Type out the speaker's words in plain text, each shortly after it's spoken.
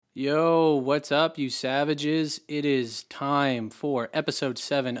Yo, what's up, you savages? It is time for episode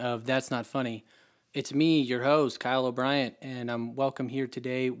 7 of That's Not Funny. It's me, your host, Kyle O'Brien, and I'm welcome here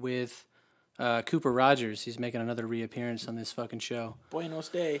today with Cooper Rogers. He's making another reappearance on this fucking show. Buenos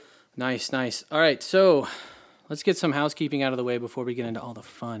day. Nice. All right, so let's get some housekeeping out of the way before we get into all the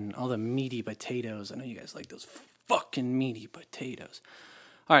fun, all the meaty potatoes. I know you guys like those fucking meaty potatoes.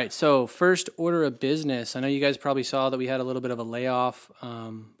 All right, so first order of business. I know you guys probably saw that we had a little bit of a layoff.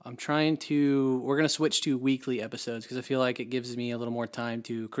 We're going to switch to weekly episodes because I feel like it gives me a little more time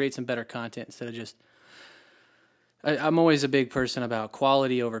to create some better content instead of just, I'm always a big person about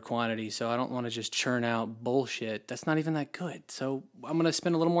quality over quantity, so I don't want to just churn out bullshit. That's not even that good. So I'm going to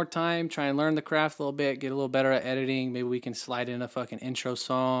spend a little more time, try and learn the craft a little bit, get a little better at editing. Maybe we can slide in a fucking intro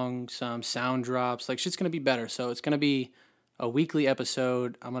song, some sound drops. Like, shit's going to be better. So it's going to be a weekly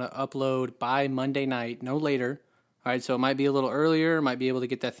episode. I'm going to upload by Monday night, no later. All right, so it might be a little earlier, might be able to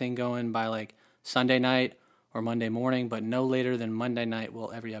get that thing going by like Sunday night or Monday morning, but no later than Monday night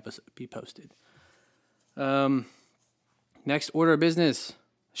will every episode be posted. Next order of business.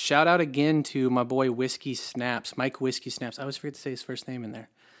 Shout out again to my boy Whiskey Snaps, Mike Whiskey Snaps. I always forget to say his first name in there.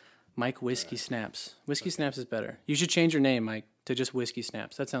 Mike Whiskey Snaps. Whiskey Snaps is better. You should change your name, Mike, to just Whiskey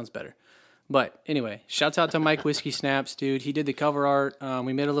Snaps. That sounds better. But anyway, shouts out to Mike Whiskey Snaps, dude. He did the cover art.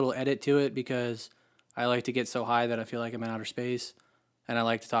 We made a little edit to it because I like to get so high that I feel like I'm in outer space, and I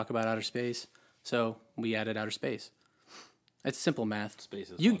like to talk about outer space. So we added outer space. It's simple math.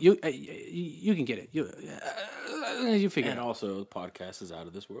 Space is you can get it. You figure it And out. also, the podcast is out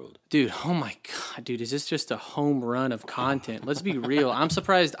of this world. Dude, oh my God, dude, is this just a home run of content? Let's be real. I'm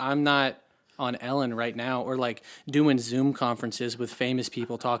surprised I'm not on Ellen right now or like doing Zoom conferences with famous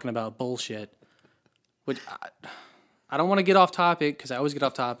people talking about bullshit. Which I don't want to get off topic because I always get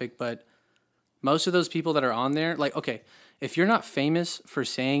off topic, but most of those people that are on there, like, okay, if you're not famous for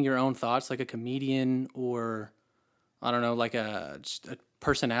saying your own thoughts, like a comedian or, I don't know, like just a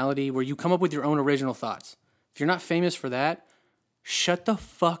personality where you come up with your own original thoughts. If you're not famous for that, shut the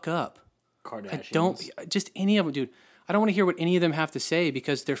fuck up. Kardashians. Just any of them, dude. I don't want to hear what any of them have to say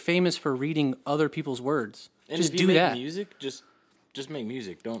because they're famous for reading other people's words. And just if you do make that. music, just make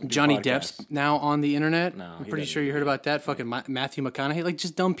music. Don't do Johnny podcasts. Depp's now on the internet. No, I'm he pretty doesn't sure you do heard that. about that. Fucking Matthew McConaughey. Like,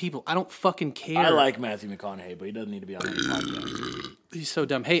 just dumb people. I don't fucking care. I like Matthew McConaughey, but he doesn't need to be on any podcast. He's so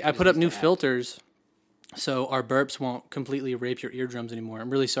dumb. Hey, I put up new filters so our burps won't completely rape your eardrums anymore. I'm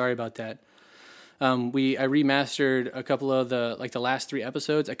really sorry about that. I remastered a couple of the last 3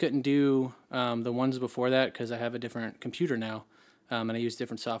 episodes. I couldn't do the ones before that because I have a different computer now, and I use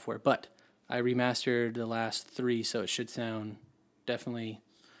different software. But I remastered the last 3, so it should sound definitely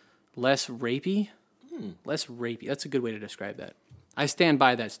less rapey. Less rapey. That's a good way to describe that. I stand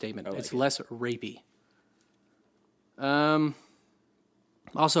by that statement. It's less rapey. Also,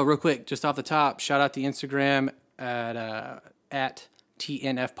 real quick, just off the top, shout out to Instagram at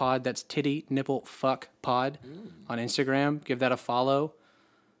TNF Pod. That's Titty Nipple Fuck Pod on Instagram. Give that a follow.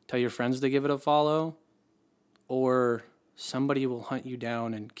 Tell your friends to give it a follow, or somebody will hunt you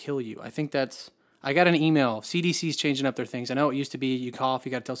down and kill you. I got an email. CDC's changing up their things. I know it used to be you cough,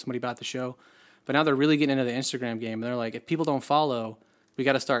 you got to tell somebody about the show, but now they're really getting into the Instagram game. And they're like, if people don't follow, we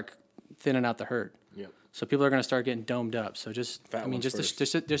got to start thinning out the herd. Yep. So people are going to start getting domed up. So just a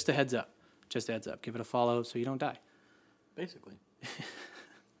heads up. Just a heads up. Give it a follow so you don't die. Basically.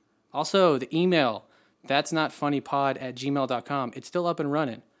 Also, the email, that's not funnypod@gmail.com. It's still up and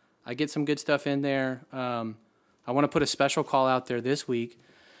running. I get some good stuff in there. I want to put a special call out there this week.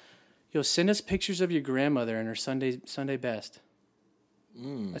 Yo, send us pictures of your grandmother and her Sunday best.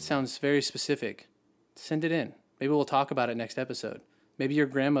 That sounds very specific. Send it in. Maybe we'll talk about it next episode. Maybe your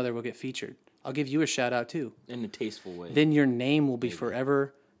grandmother will get featured. I'll give you a shout out too. In a tasteful way. Then your name will be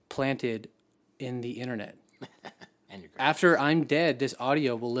forever planted in the internet. And your After I'm dead, this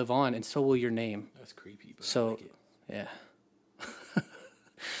audio will live on, and so will your name. That's creepy, but So, I like it. yeah.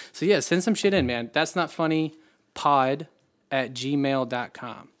 So, yeah, send some shit in, man. That's not funny.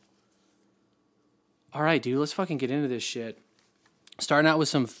 pod@gmail.com. All right, dude, let's fucking get into this shit. Starting out with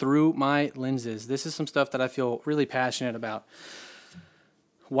some Through My Lenses. This is some stuff that I feel really passionate about.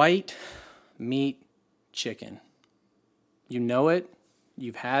 White meat chicken. You know it.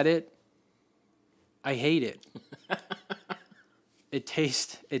 You've had it. I hate it. It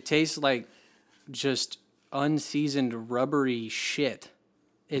tastes like just unseasoned rubbery shit.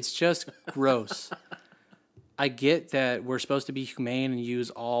 It's just gross. I get that we're supposed to be humane and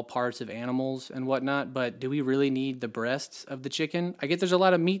use all parts of animals and whatnot, but do we really need the breasts of the chicken? I get there's a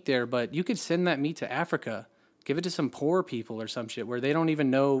lot of meat there, but you could send that meat to Africa. Give it to some poor people or some shit where they don't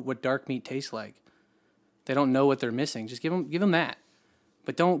even know what dark meat tastes like. They don't know what they're missing. Just give them that.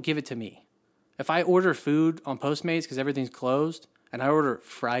 but don't give it to me. If I order food on Postmates because everything's closed, and I order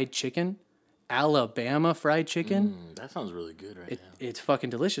fried chicken, Alabama fried chicken, That sounds really good now. it's fucking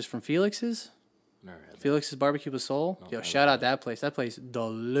delicious from Felix's. Never had that. Felix's Barbecue with Soul. Yo, never shout out that place. That place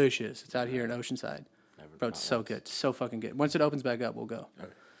delicious. It's out here in Oceanside. Bro, it's so good. So fucking good. Once it opens back up, we'll go.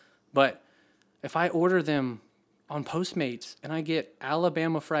 Okay. But if I order them on Postmates and I get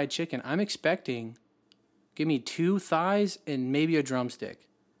Alabama fried chicken, I'm expecting give me 2 thighs and maybe a drumstick.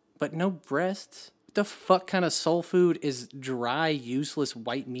 But no breasts. What the fuck kind of soul food is dry, useless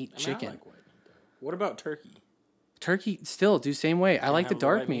white meat chicken? I like white meat, though. What about turkey? Turkey, still do same way. I like the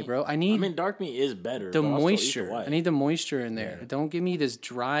dark meat, bro. I mean, dark meat is better. the but I'll still eat the moisture. white. I need the moisture in there. Don't give me this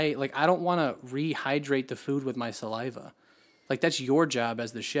dry. Like, I don't want to rehydrate the food with my saliva. Like, that's your job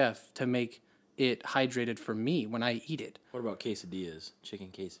as the chef to make it hydrated for me when I eat it. What about quesadillas? Chicken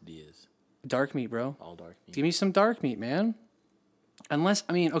quesadillas. Dark meat, bro. All dark meat. Give me some dark meat, man. Unless,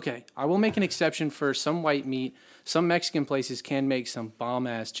 I mean, okay, I will make an exception for some white meat. Some Mexican places can make some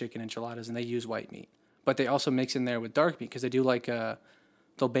bomb-ass chicken enchiladas, and they use white meat. But they also mix in there with dark meat because they do like,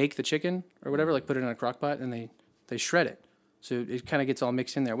 they'll bake the chicken or whatever, like put it in a crock pot, and they shred it. So it kind of gets all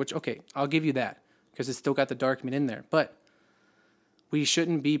mixed in there, which, okay, I'll give you that because it's still got the dark meat in there. But we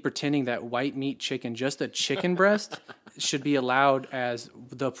shouldn't be pretending that white meat chicken, just a chicken breast, should be allowed as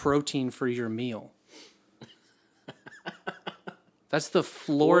the protein for your meal. That's the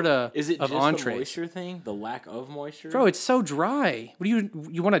Florida Is it of just entrees. the moisture thing? The lack of moisture? Bro, it's so dry. What do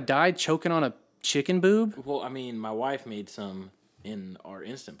you want to die choking on a chicken boob? Well, I mean, my wife made some in our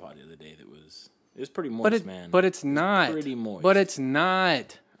Instant Pot the other day it was pretty moist, man. But it's not. pretty moist. But it's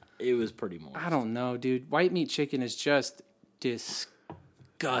not. It was pretty moist. I don't know, dude. White meat chicken is just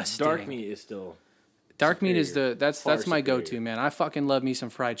disgusting. Dark meat is still... Dark meat is that's Far my superior. go-to, man. I fucking love me some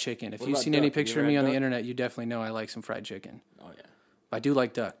fried chicken. If you've about seen any duck? You picture ever of me had on the duck? internet, you definitely know I like some fried chicken. Oh, yeah. I do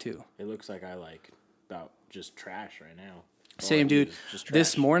like duck too. It looks like I like about just trash right now. All I Same, eat dude. is just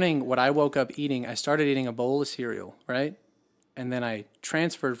This trash. morning, what I woke up eating, I started eating a bowl of cereal, right? And then I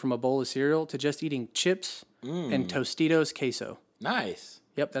transferred from a bowl of cereal to just eating chips and Tostitos queso. Nice.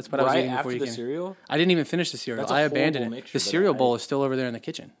 Yep, that's what I was Right eating before after you the came. cereal? I didn't even finish the cereal. That's a I abandoned horrible it. mixture, The but cereal I- bowl is still over there in the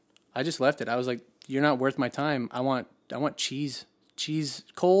kitchen. I just left it. I was like, "You're not worth my time. I want cheese,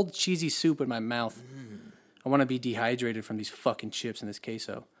 cold cheesy soup in my mouth. I want to be dehydrated from these fucking chips and this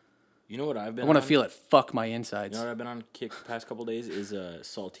queso. You know what I've been I want to on? feel it fuck my You insides." know what I've been on kick the past couple days is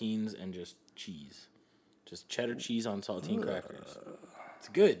saltines and just cheese. Just cheddar cheese on saltine crackers. It's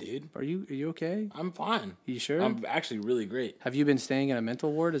good, dude. Are you okay? I'm fine. You sure? I'm actually really great. Have you been staying in a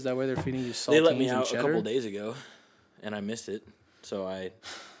mental ward? Is that why they're feeding you saltines They let me and out a cheddar? couple days ago, and I missed it. So I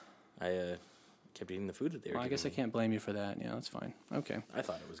kept eating the food that they were Well, I giving guess I me. can't blame you for that. Yeah, that's fine. Okay. I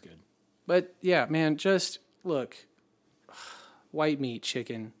thought it was good. But yeah, man, just look, white meat,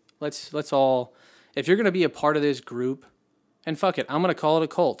 chicken. Let's all, if you're gonna be a part of this group, and fuck it, I'm gonna call it a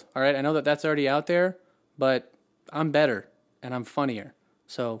cult. All right, I know that that's already out there, but I'm better and I'm funnier.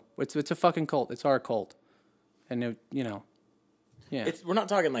 So it's a fucking cult. It's our cult, and it, yeah, We're not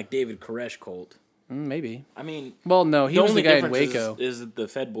talking like David Koresh cult. maybe. I mean, Well, no, he was the guy in difference Waco. is that the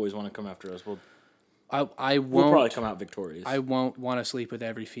Fed boys want to come after us. I We'll probably won't. come out victorious. I won't want to sleep with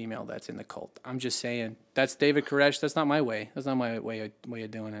every female that's in the cult. I'm just saying that's David Koresh. That's not my way. That's not my way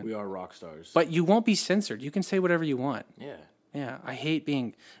of doing it. we are rock stars. But you won't be censored. You can say whatever you want. yeah. Yeah, I hate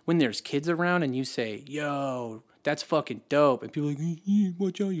being when there's kids around and you say, "Yo, that's fucking dope," and people are like,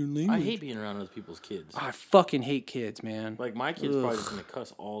 "Watch out your language." I hate being around other people's kids. I fucking hate kids, man. Like, my kid's probably just going to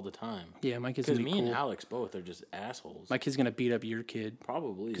cuss all the time. Yeah, my kid's Because gonna be me cool. and Alex both are just assholes. My kid's gonna beat up your kid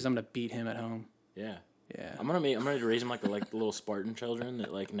Probably. because I'm gonna beat him at home. Yeah. Yeah. I'm gonna raise them like the little Spartan children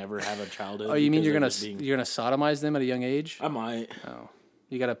that like never have a childhood. Oh, you mean because you're they're gonna just being- you're gonna sodomize them at a young age? I might. Oh,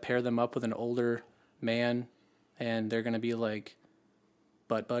 you gotta pair them up with an older man, and they're gonna be like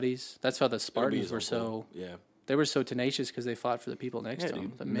butt buddies. That's how the Spartans his were uncle. so. Yeah. They were so tenacious because they fought for the people next Yeah, to them,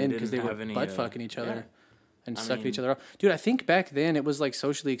 dude. the And men, they because they didn't were have any, butt fucking each other. yeah. And I sucking mean- each other off. Dude, I think back then it was like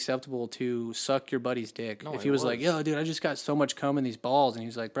socially acceptable to suck your buddy's dick. No, if he it was like, was. "Yo, dude, I just got so much cum in these balls," and he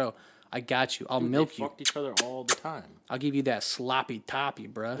was like, "Bro, I got you. I'll Dude, milk they you. fucked each other all the time. I'll give you that sloppy toppy,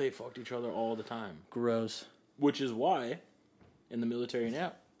 bruh." They fucked each other all the time. Gross. Which is why, in the military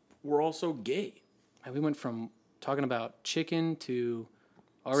now, we're all so gay. And we went from talking about chicken to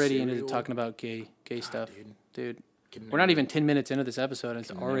already into Cereal. talking about gay stuff. Dude, Can we're not never- even 10 minutes into this episode and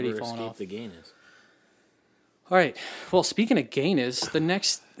it's can already never falling escape off. the gayness. All right. Well, speaking of gayness, the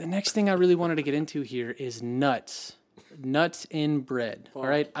next thing I really wanted to get into here is nuts. Nuts in bread. All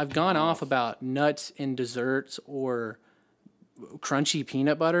right. I've gone off about nuts in desserts or crunchy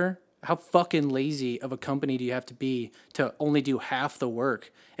peanut butter. How fucking lazy of a company do you have to be to only do half the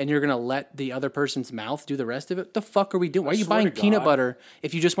work and you're going to let the other person's mouth do the rest of it? What the fuck are we doing? Why are you buying peanut butter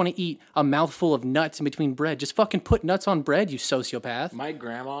if you just want to eat a mouthful of nuts in between bread? Just fucking put nuts on bread, you sociopath. My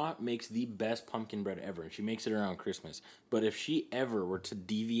grandma makes the best pumpkin bread ever, and she makes it around Christmas. But if she ever were to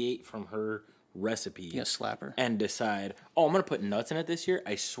deviate from her recipe Slap her. and decide, oh, I'm going to put nuts in it this year,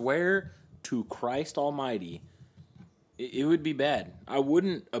 I swear to Christ Almighty, it would be bad. I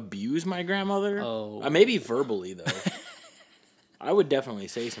wouldn't abuse my grandmother. Maybe verbally, though. I would definitely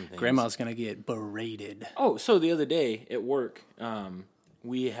say some things. Grandma's going to get berated. Oh, so the other day at work,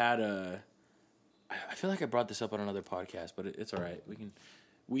 we had I feel like I brought this up on another podcast, but it's all right.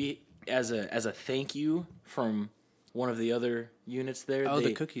 We as a thank you from one of the other units there.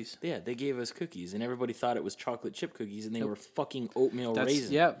 The cookies. Yeah, they gave us cookies, and everybody thought it was chocolate chip cookies, and they were fucking oatmeal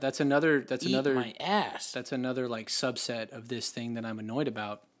raisins. Yeah, that's another. My ass. That's another like subset of this thing that I'm annoyed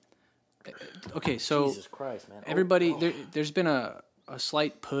about. Okay, so Jesus Christ, man. Everybody, there's been a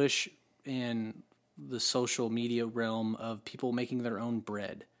slight push in the social media realm of people making their own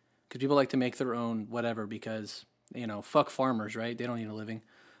bread because people like to make their own whatever because fuck farmers, right? They don't need a living.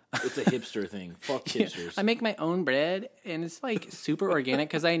 It's a hipster thing. Fuck hipsters. I make my own bread, and it's like super organic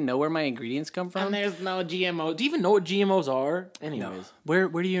because I know where my ingredients come from. And there's no GMO. Do you even know what GMOs are? Anyways. No. Where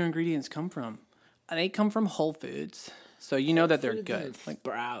do your ingredients come from? They come from Whole Foods, so you know that they're good. Like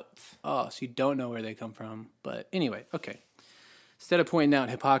Sprouts. Oh, so you don't know where they come from. But anyway, okay. Instead of pointing out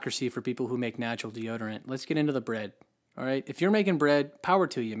hypocrisy for people who make natural deodorant, let's get into the bread. All right? If you're making bread, power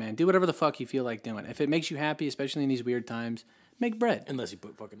to you, man. Do whatever the fuck you feel like doing. If it makes you happy, especially in these weird times, make bread. Unless you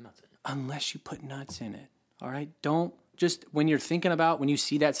put fucking nuts in it. Unless you put nuts in it. All right? Don't just, when you're thinking about, when you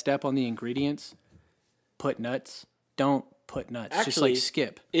see that step on the ingredients, put nuts. Don't put nuts. Actually, just like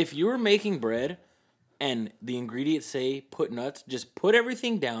skip. If you're making bread and the ingredients say put nuts, just put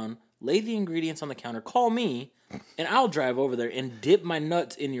everything down, lay the ingredients on the counter, call me, and I'll drive over there and dip my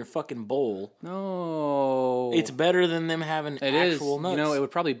nuts in your fucking bowl. No. It's better than them having actual nuts. It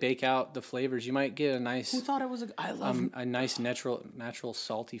would probably bake out the flavors. You might get a nice... Who thought it was a nice natural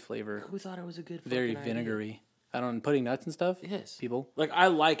salty flavor. Who thought it was a good Very vinegary. I don't know, putting nuts and stuff? Yes. People? Like, I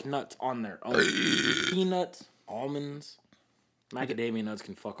like nuts on their own. Peanuts, almonds, macadamia nuts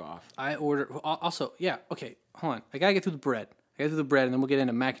can fuck off. Also, yeah, okay, hold on. I gotta get through the bread. And then we'll get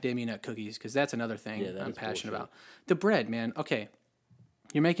into macadamia nut cookies, because that's another thing I'm passionate about. The bread, man. Okay.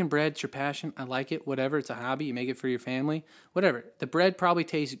 You're making bread. It's your passion. I like it. Whatever. It's a hobby. You make it for your family. Whatever. The bread probably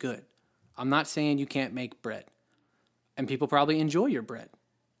tastes good. I'm not saying you can't make bread. And people probably enjoy your bread.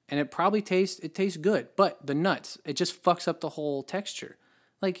 And it probably tastes good. But the nuts, it just fucks up the whole texture.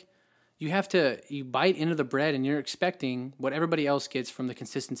 Like, you bite into the bread and you're expecting what everybody else gets from the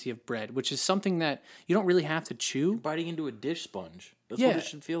consistency of bread, which is something that you don't really have to chew. You're biting into a dish sponge. That's what it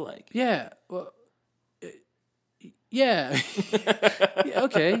should feel like. Yeah. Well, yeah.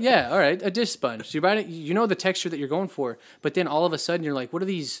 Okay. Yeah. All right. A dish sponge. You bite it. You know the texture that you're going for, but then all of a sudden you're like, "What are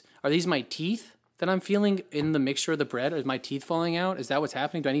these? Are these my teeth that I'm feeling in the mixture of the bread? Is my teeth falling out? Is that what's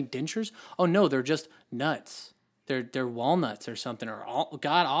happening? Do I need dentures? Oh no, they're just nuts. They're walnuts or something, or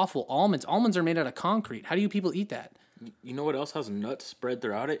god awful almonds. Almonds are made out of concrete. How do you people eat that? You know what else has nuts spread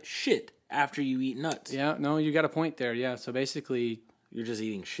throughout it? Shit. After you eat nuts. Yeah. No, you got a point there. Yeah. So basically, you're just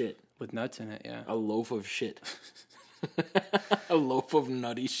eating shit with nuts in it. Yeah. A loaf of shit. A loaf of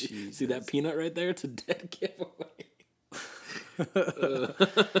nutty shit. See that peanut right there? It's a dead giveaway.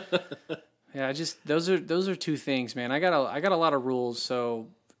 Yeah, those are two things, man. I got a lot of rules, so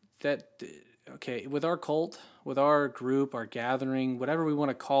that okay, with our cult, with our group, our gathering, whatever we want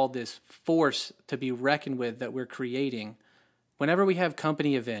to call this force to be reckoned with that we're creating, whenever we have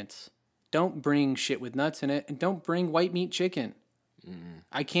company events, don't bring shit with nuts in it, and don't bring white meat chicken.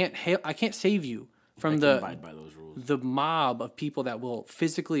 I can't save you from abide by those rules. The mob of people that will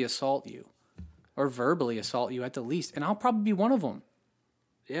physically assault you or verbally assault you at the least, and I'll probably be one of them.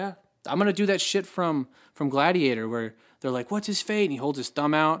 Yeah. I'm going to do that shit from Gladiator where they're like, "What's his fate?" And he holds his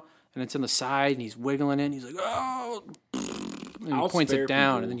thumb out and it's on the side and he's wiggling it and he's like, "Oh," and he points it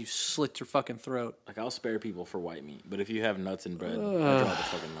down people, and then you slit your fucking throat. Like, I'll spare people for white meat, but if you have nuts and bread, I draw the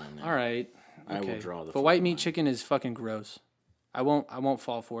fucking line there. All right. I will draw the But white meat chicken is fucking gross. I won't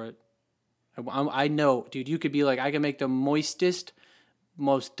fall for it. I know, dude, you could be like, I can make the moistest,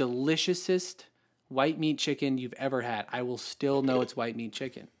 most deliciousest white meat chicken you've ever had. I will still know it's white meat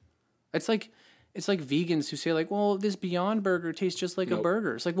chicken. It's like vegans who say like, well, this Beyond Burger tastes just like a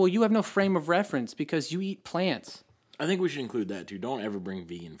burger. It's like, well, you have no frame of reference because you eat plants. I think we should include that too. Don't ever bring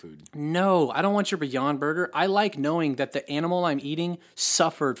vegan food. No, I don't want your Beyond Burger. I like knowing that the animal I'm eating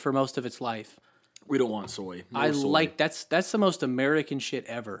suffered for most of its life. We don't want soy. No soy. That's the most American shit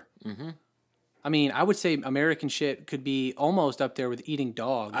ever. Mm-hmm. I mean, I would say American shit could be almost up there with eating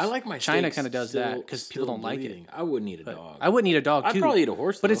dogs. I like my China kind of does that because people don't like it. I wouldn't eat a dog. I wouldn't eat a dog, too. I'd probably eat a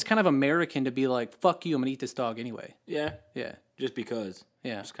horse, though. But it's kind of American to be like, fuck you, I'm going to eat this dog anyway. Yeah. Yeah. Just because.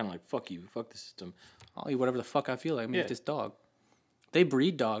 Yeah. It's kind of like, fuck you, fuck the system. I'll eat whatever the fuck I feel like. I'm going to eat this dog. They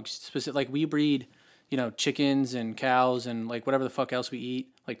breed dogs. Like, we breed, chickens and cows and, like, whatever the fuck else we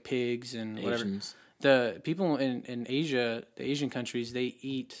eat, like pigs and whatever. Asians. The people in Asia, the Asian countries, they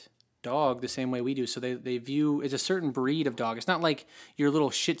eat dog the same way we do. So they view it's a certain breed of dog. It's not like your little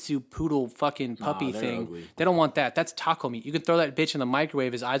Shih Tzu poodle fucking puppy thing. Ugly. They don't want that. That's taco meat. You can throw that bitch in the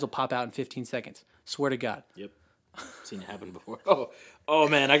microwave. His eyes will pop out in 15 seconds. Swear to God. Yep. Seen it happen before. Oh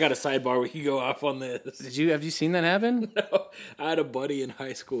man, I got a sidebar. We can go off on this. Have you seen that happen? No. I had a buddy in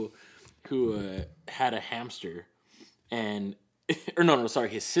high school who had a hamster,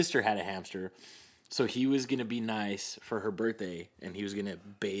 his sister had a hamster. So he was going to be nice for her birthday, and he was going to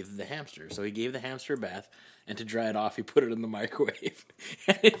bathe the hamster. So he gave the hamster a bath, and to dry it off, he put it in the microwave,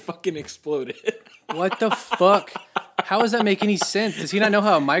 and it fucking exploded. What the fuck? How does that make any sense? Does he not know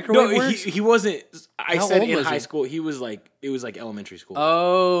how a microwave works? He wasn't. I said in high school, it was like elementary school.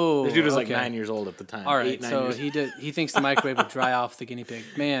 Oh. The dude was like 9 years old at the time. All right, so he thinks the microwave would dry off the guinea pig.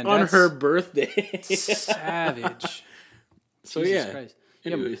 Man, on her birthday. Savage. So Jesus Christ.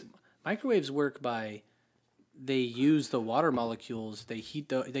 Anyways. Microwaves work by they use the water molecules. They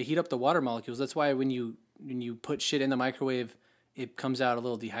heat up the water molecules. That's why when you put shit in the microwave, it comes out a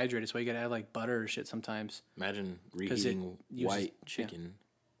little dehydrated. So you gotta add like butter or shit sometimes. Imagine reheating white chicken,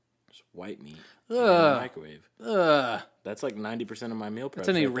 just white meat in the microwave. That's like 90% of my meal prep.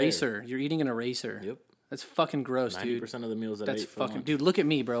 That's an eraser. You're eating an eraser. Yep. That's fucking gross, 90% dude. 90% of the meals that I ate for lunch. Dude, look at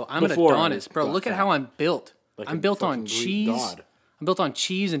me, bro. I'm an Adonis, bro. Look at how I'm built. Like I'm built on cheese. God. I'm built on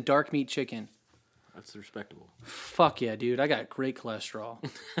cheese and dark meat chicken. That's respectable. Fuck yeah, dude. I got great cholesterol.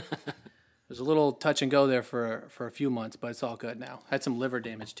 There's a little touch and go there for a few months, but it's all good now. Had some liver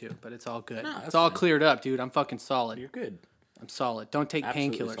damage too, but it's all good. It's all cleared up, dude. I'm fucking solid. You're good. I'm solid. Don't take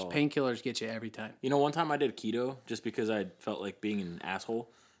painkillers. Painkillers get you every time. One time I did keto just because I felt like being an asshole.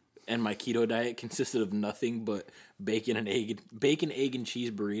 And my keto diet consisted of nothing but bacon, egg, and cheese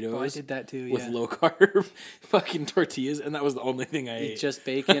burritos. Oh, I did that too, yeah. With low carb fucking tortillas, and that was the only thing I ate. Just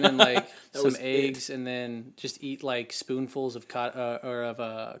bacon and like some eggs, and then just eat like spoonfuls of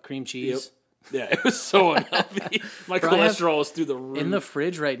cream cheese. Yep. Yeah, it was so unhealthy. My cholesterol was through the roof. In the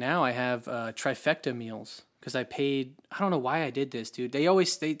fridge right now, I have trifecta meals because I paid. I don't know why I did this, dude. They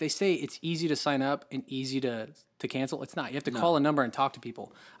always they say it's easy to sign up and easy to cancel. It's not. You have to call a number and talk to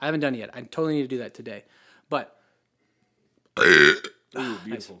people. I haven't done it yet. I totally need to do that today. But ooh,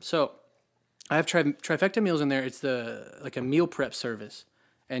 beautiful. So I have trifecta meals in there. It's like a meal prep service,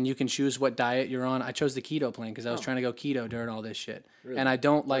 and you can choose what diet you're on. I chose the keto plan because I was trying to go keto during all this shit, really? And I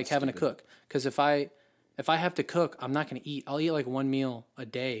don't like having to cook because if I have to cook, I'm not going to eat. I'll eat like one meal a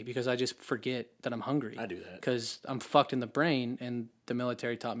day because I just forget that I'm hungry. I do that because I'm fucked in the brain, and the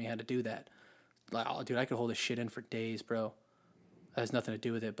military taught me how to do that. Like, oh, dude, I could hold this shit in for days, bro. That has nothing to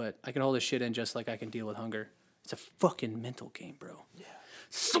do with it, but I can hold this shit in just like I can deal with hunger. It's a fucking mental game, bro. Yeah.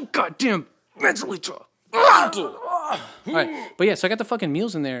 So goddamn mentally tough. All right, but yeah, so I got the fucking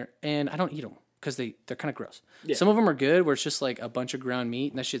meals in there, and I don't eat them because they're kind of gross. Yeah. Some of them are good, where it's just like a bunch of ground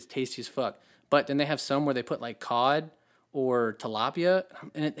meat, and that shit's tasty as fuck. But then they have some where they put like cod or tilapia,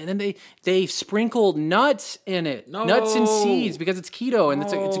 and then they sprinkle nuts in it, nuts and seeds because it's keto, and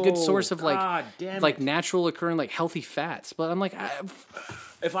it's a good source of like natural occurring like healthy fats. But I'm like,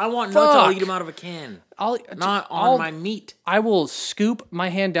 if I want nuts, I'll eat them out of a can. Not on my meat. I will scoop my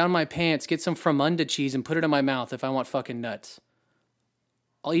hand down my pants, get some Fromunda cheese, and put it in my mouth if I want fucking nuts.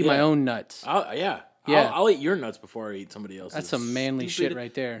 I'll eat my own nuts. Yeah. I'll eat your nuts before I eat somebody else's. That's some manly shit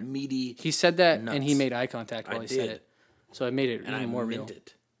right there. Meaty. He said that, nuts. And he made eye contact while he said it. So it made it even more real.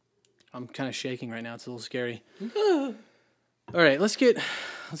 It. I'm kind of shaking right now. It's a little scary. All right, let's get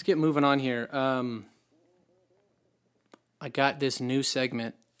moving on here. I got this new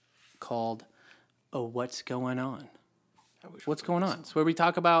segment called "Oh, What's Going On." What's going on? It's where we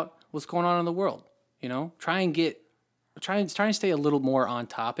talk about what's going on in the world. Try and stay a little more on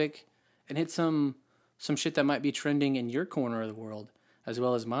topic, and hit some shit that might be trending in your corner of the world as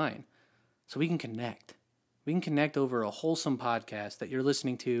well as mine, so we can connect. We can connect over a wholesome podcast that you're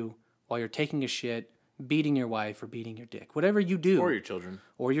listening to while you're taking a shit, beating your wife, or beating your dick. Whatever you do. Or your children.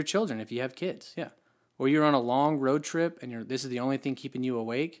 Or your children if you have kids, yeah. Or you're on a long road trip and this is the only thing keeping you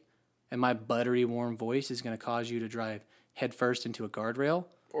awake, and my buttery warm voice is going to cause you to drive headfirst into a guardrail.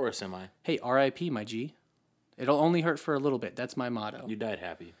 Or a semi. Hey, RIP, my G. It'll only hurt for a little bit. That's my motto. You died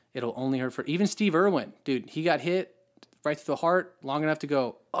happy. It'll only hurt for... Even Steve Irwin, dude, he got hit right through the heart long enough to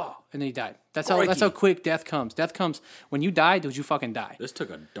go, oh, and then he died. That's how quick death comes. Death comes... When you die, dude, you fucking die. This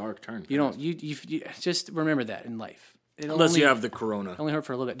took a dark turn. You just remember that in life. Unless you have the corona. Only hurt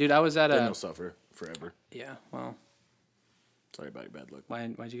for a little bit. Dude, I was at Then you'll suffer forever. Yeah, well... Sorry about your bad luck.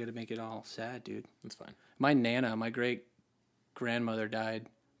 Why'd you gotta make it all sad, dude? That's fine. My Nana, my great-grandmother died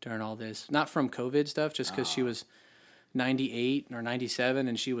during all this. Not from COVID stuff, just because she was 98 or 97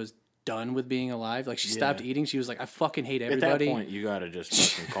 and she was done with being alive. Like, she stopped eating. She was like, I fucking hate everybody. At that point, you gotta just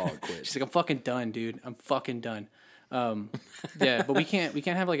fucking call it quits. She's like, I'm fucking done, dude. I'm fucking done. Yeah, but we can't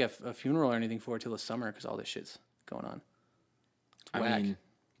have like a funeral or anything for it till the summer because all this shit's going on. It's whack. I mean,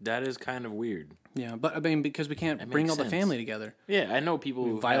 that is kind of weird. Yeah, but I mean, because we can't bring all the family together. Yeah, I know people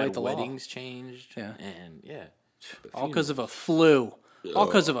who violate the weddings changed. Yeah. And all because of a flu. All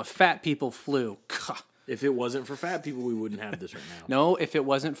because of a fat people flu. If it wasn't for fat people, we wouldn't have this right now. No, if it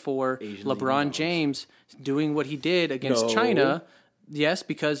wasn't for LeBron James doing what he did against China. Yes,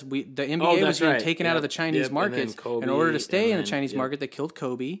 because the NBA was being taken out of the Chinese markets in order to stay in the Chinese market. They killed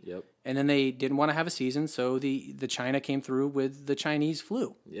Kobe, and then they didn't want to have a season, so the China came through with the Chinese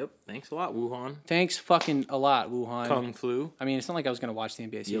flu. Yep. Thanks a lot, Wuhan. Thanks fucking a lot, Wuhan. Kung flu. I mean, it's not like I was going to watch the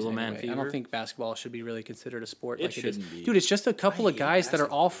NBA season. Yellow Man anyway. fever. I don't think basketball should be really considered a sport. It shouldn't be. Dude, it's just a couple of guys that are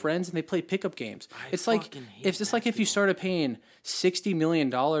all friends and they play pickup games. It's like if you started paying $60 million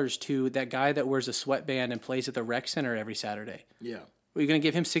to that guy that wears a sweatband and plays at the rec center every Saturday. Yeah. Are you going to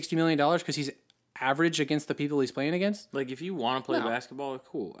give him $60 million because he's average against the people he's playing against? Like, if you want to play basketball,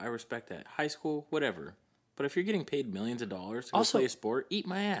 cool. I respect that. High school, whatever. But if you're getting paid millions of dollars to play a sport, eat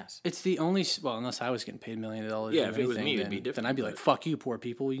my ass. It's the only... Well, unless I was getting paid $1 million. Yeah, if it was me, it'd be different. Then I'd be like, fuck you, poor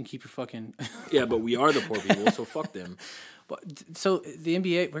people. You can keep your fucking... Yeah, but we are the poor people, so fuck them. So the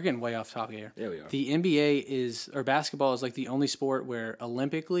NBA... We're getting way off topic here. Yeah, we are. The NBA or basketball is like the only sport where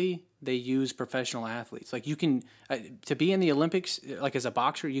Olympically they use professional athletes. Like, you can... to be in the Olympics, like as a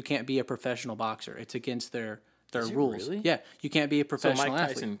boxer, you can't be a professional boxer. It's against their rules. Really? Yeah, you can't be a professional Mike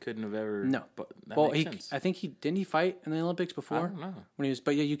athlete. Tyson couldn't have ever. No, but I think he didn't he fight in the Olympics before. I don't know when he was.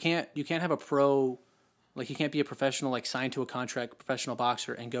 But yeah, you can't have a pro, like you can't be a professional, like signed to a contract professional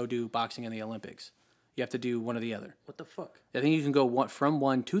boxer and go do boxing in the Olympics. You have to do one or the other. What the fuck? I think you can go from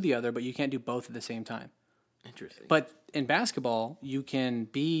one to the other, but you can't do both at the same time. Interesting. But in basketball, you can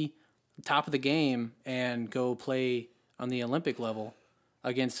be top of the game and go play on the Olympic level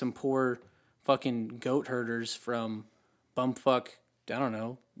against some poor fucking goat herders from bumfuck, I don't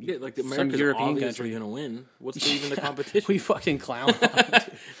know. Yeah, like the some European country going to win. What's even the competition? We fucking clown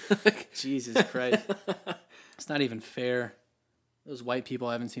on, Jesus Christ. It's not even fair. Those white people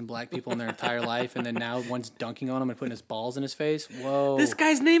haven't seen black people in their entire life, and then now one's dunking on him and putting his balls in his face. Whoa. This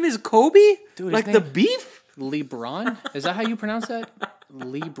guy's name is Kobe? Dude, like the beef? LeBron? Is that how you pronounce that?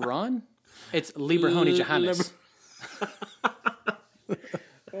 LeBron? It's Librahoni Jahamis.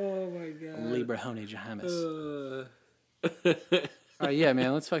 Oh my god. Librahoni Jahamis. All right, yeah,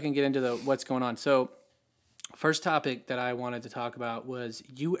 man. Let's fucking get into what's going on. So, first topic that I wanted to talk about was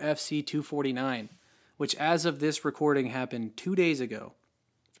UFC 249, which as of this recording happened 2 days ago.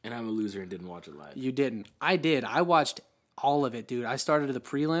 And I'm a loser and didn't watch it live. You didn't. I did. I watched all of it, dude. I started at the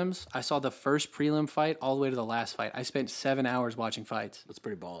prelims. I saw the first prelim fight all the way to the last fight. I spent 7 hours watching fights. That's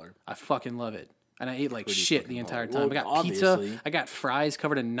pretty baller. I fucking love it. And I ate like shit the entire time. Well, I got obviously. pizza. I got fries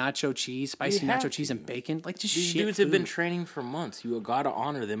covered in nacho cheese, spicy nacho cheese and bacon. Like just These shit dudes food. have been training for months. You gotta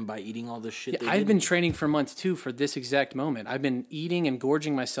honor them by eating all this shit. I've been training for months too for this exact moment. I've been eating and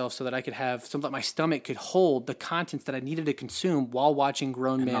gorging myself so that I could have something that my stomach could hold the contents that I needed to consume while watching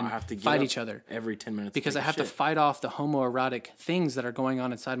grown men fight each other every 10 minutes. Because I have to fight off the homoerotic things that are going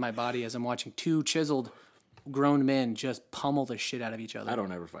on inside my body as I'm watching two chiseled grown men just pummel the shit out of each other. I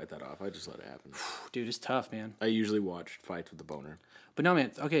don't ever fight that off. I just let it happen. Dude, it's tough, man. I usually watch fights with the boner. But no,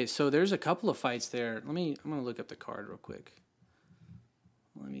 man. Okay, so there's a couple of fights there. I'm going to look up the card real quick.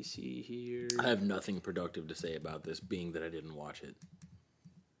 Let me see here. I have nothing productive to say about this, being that I didn't watch it.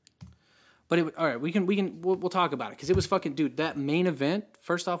 But all right, we'll talk about it because it was fucking, dude. That main event.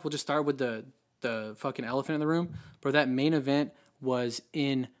 First off, we'll just start with the fucking elephant in the room. Bro, that main event was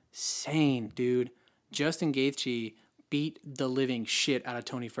insane, dude. Justin Gaethje beat the living shit out of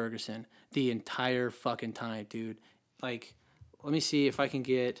Tony Ferguson the entire fucking time, dude. Like, let me see if I can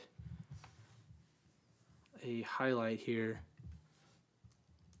get a highlight here.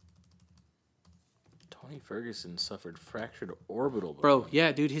 Tony Ferguson suffered fractured orbital bone. Bro,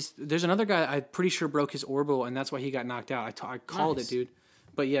 yeah, dude. There's another guy I'm pretty sure broke his orbital, and that's why he got knocked out. I called it, dude.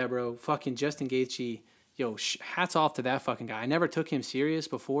 But yeah, bro, fucking Justin Gaethje, yo, hats off to that fucking guy. I never took him serious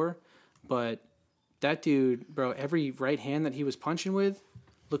before, but That dude, bro, every right hand that he was punching with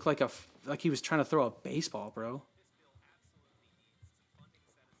looked like he was trying to throw a baseball, bro.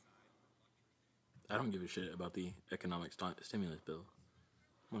 I don't give a shit about the economic stimulus bill.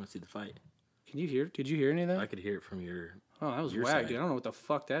 I want to see the fight. Can you hear? Did you hear any of that? I could hear it from your. Oh, that was your whack, side. dude. I don't know what the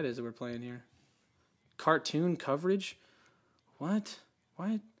fuck that is that we're playing here. Cartoon coverage? What?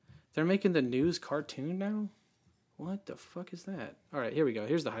 They're making the news cartoon now? What the fuck is that? All right, here we go.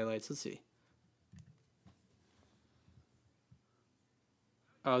 Here's the highlights. Let's see.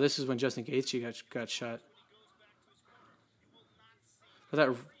 Oh, this is when Justin Gaethje got shot.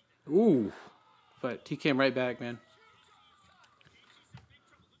 But he came right back, man.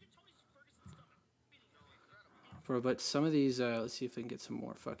 Bro, but some of these, let's see if we can get some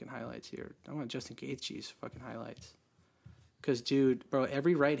more fucking highlights here. I want Justin Gaethje's fucking highlights. Because, dude, bro,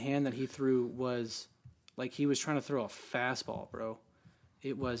 every right hand that he threw was like he was trying to throw a fastball, bro.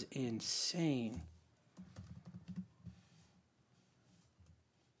 It was insane.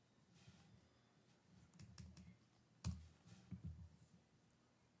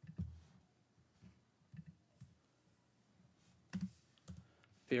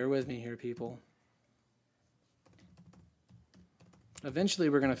 Bear with me here, people. Eventually,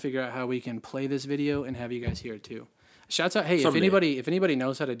 we're going to figure out how we can play this video and have you guys hear it too. Shouts out, hey, Someday. if anybody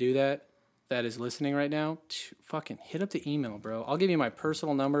knows how to do that is listening right now, fucking hit up the email, bro. I'll give you my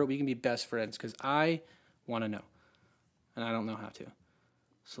personal number. We can be best friends because I want to know. And I don't know how to.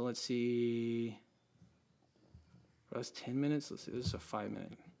 So let's see. Bro, that's 10 minutes. Let's see. This is a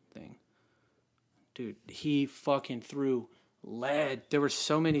 5-minute thing. Dude, he fucking threw lead. There were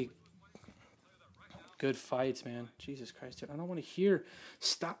so many good fights, man. Jesus Christ, dude. I don't want to hear.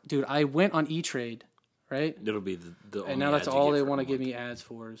 Stop. Dude, I went on E-Trade, right? It'll be the And now that's all they want to give me ads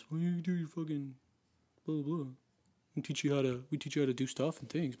for is, well, you do your fucking blah, blah. We teach you how to do stuff and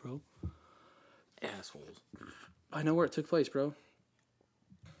things, bro. Assholes. I know where it took place, bro.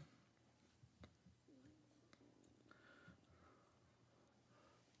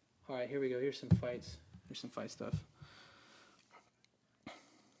 All right, here we go. Here's some fights. Here's some fight stuff.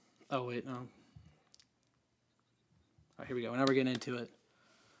 Oh, wait, no. All right, here we go. Now we're getting into it.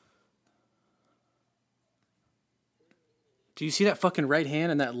 Do you see that fucking right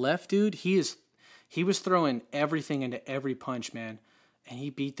hand and that left, dude? He was throwing everything into every punch, man. And he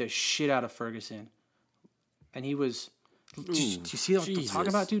beat the shit out of Ferguson. And he was... Do you see what I'm talking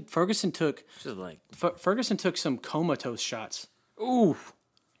about, dude? Ferguson took some comatose shots. Ooh.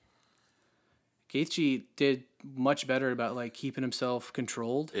 Gaethje did much better about like keeping himself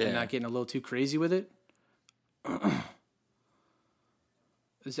controlled and not getting a little too crazy with it.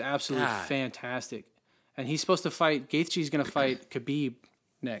 It's absolutely fantastic. And he's supposed to fight... Gaethje's going to fight Khabib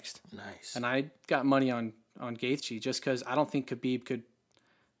next. Nice. And I got money on Gaethje just because I don't think Khabib could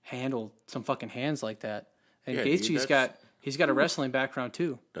handle some fucking hands like that. And yeah, Gaethje's he's got a wrestling background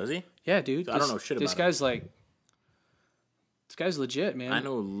too. Does he? Yeah, dude. I don't know shit about this guy's like... This guy's legit, man. I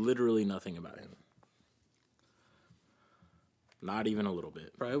know literally nothing about him. Not even a little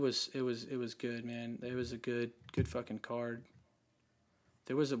bit. Bro, it was good, man. It was a good fucking card.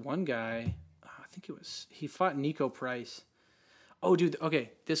 There was one guy, I think he fought Nico Price. Oh, dude,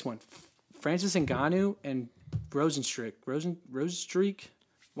 okay, this one. Francis Ngannou and Rosenstreich. Rosenstreich?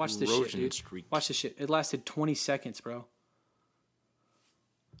 Watch this shit, dude. Watch this shit. It lasted 20 seconds, bro.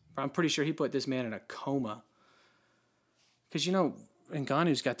 I'm pretty sure he put this man in a coma. Because,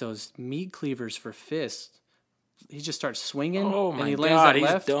 Ngannou's got those meat cleavers for fists. He just starts swinging, and he lands that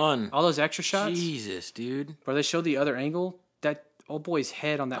left. He's done. All those extra shots. Jesus, dude. Bro, they showed the other angle. That old boy's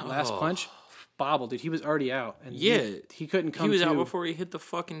head on that last punch, bobbled, dude. He was already out. And he couldn't come to. He was out before he hit the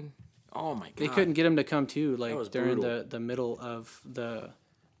fucking... Oh, my God. They couldn't get him to come to, like, during the middle of the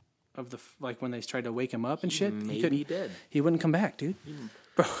like, when they tried to wake him up and shit. He couldn't be dead. He wouldn't come back, dude.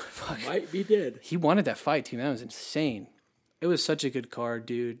 Bro, fuck. Might be dead. He wanted that fight, dude. That was insane. It was such a good card,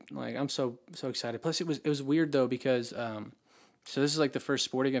 dude. Like, I'm so excited. Plus, it was weird though because so this is like the first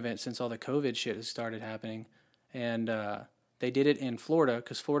sporting event since all the COVID shit has started happening, and they did it in Florida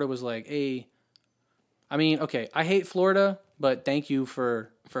because Florida was like, hey, I mean, okay, I hate Florida, but thank you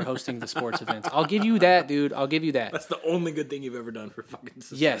for hosting the sports events. I'll give you that, dude. I'll give you that. That's the only good thing you've ever done for fucking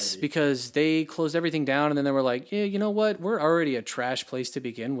society. Yes, because they closed everything down, and then they were like, yeah, you know what? We're already a trash place to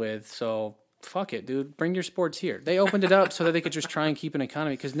begin with, so fuck it, dude. Bring your sports here. They opened it up so that they could just try and keep an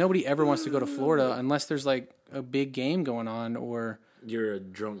economy, because nobody ever wants to go to Florida unless there's like a big game going on or... You're a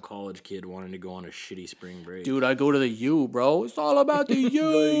drunk college kid wanting to go on a shitty spring break. Dude, I go to the U, bro. It's all about the U.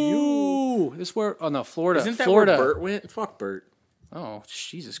 The U. This where... Oh, no, Florida. Isn't that Florida. where Bert went? Fuck Bert. Oh,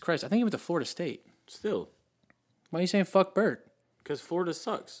 Jesus Christ. I think he went to Florida State. Still. Why are you saying fuck Bert? Because Florida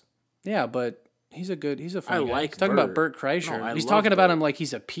sucks. Yeah, but He's a funny guy. like He's talking about Bert. Bert Kreischer. No, I he's love talking about Bert. him like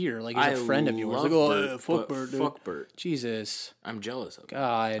he's a peer, like he's a friend of yours. love Like, oh, Bert, fuck but Bert, dude. fuck Bert. Jesus. I'm jealous of him.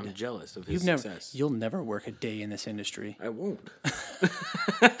 God. I'm jealous of his success. You'll never work a day in this industry. I won't.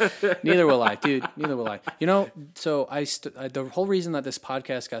 Neither will I, dude. Neither will I. You know, so the whole reason that this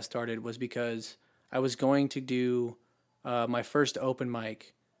podcast got started was because I was going to do my first open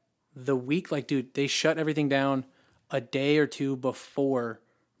mic the week, like, dude, they shut everything down a day or two before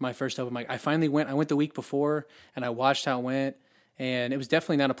my first open mic. I went the week before and I watched how it went, and it was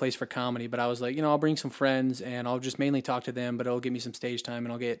definitely not a place for comedy, but I was like, you know, I'll bring some friends and I'll just mainly talk to them, but it'll give me some stage time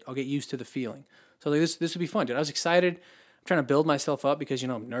and I'll get used to the feeling. So like, this would be fun, dude. I was excited. I'm trying to build myself up because, you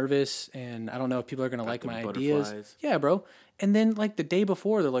know, I'm nervous and I don't know if people are going to like my ideas. Yeah, bro. And then like the day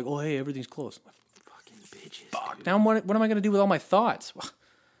before, they're like, oh, hey, everything's closed. Fucking bitches. Fuck. Dude. Now what am I going to do with all my thoughts? Well,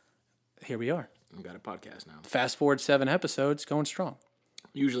 here we are. I've got a podcast now. Fast forward 7 episodes, going strong.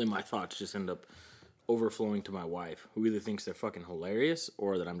 Usually my thoughts just end up overflowing to my wife, who either thinks they're fucking hilarious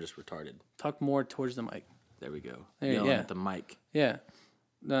or that I'm just retarded. Talk more towards the mic. There we go. There, Yelling yeah. at the mic. Yeah.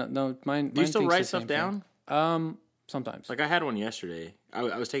 No, mine. Do you still write stuff down? Sometimes. Like I had one yesterday.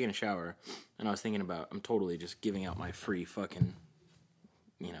 I was taking a shower and I was thinking about, I'm totally just giving out my free fucking,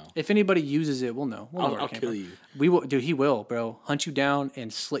 you know. If anybody uses it, we'll know. I'll kill you. We will, dude. He will, bro. Hunt you down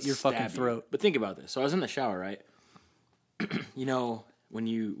and slit your Stab fucking you. throat. But think about this. So I was in the shower, right? You know, when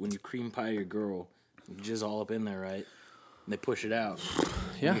you cream pie your girl, you jizz all up in there, right? And they push it out.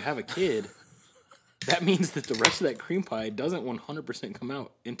 Yeah. When you have a kid, that means that the rest of that cream pie doesn't 100% come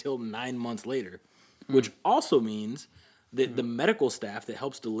out until 9 months later. Which also means that the medical staff that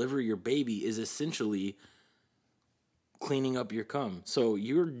helps deliver your baby is essentially cleaning up your cum. So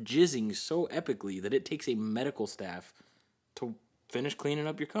you're jizzing so epically that it takes a medical staff to finish cleaning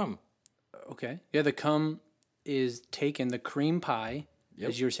up your cum. Okay. Yeah, the cum is taken, the cream pie,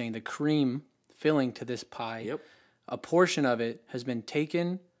 as you were saying, the cream filling to this pie. Yep. A portion of it has been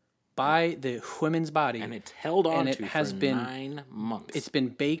taken by the woman's body. And it's held on and to it has for been 9 months. It's been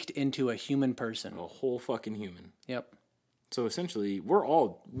baked into a human person. A whole fucking human. Yep. So essentially, we're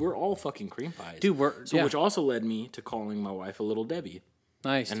all fucking cream pies. Dude, which also led me to calling my wife a little Debbie.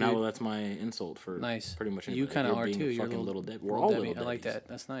 Nice, and dude. now that's my insult for pretty much anybody. You kind of are being too. a You're fucking little Debbie. We're little all Debbie. little Debbies. I like that.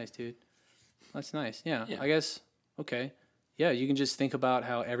 That's nice, dude. That's nice. Yeah. Yeah. I guess. Okay. Yeah, you can just think about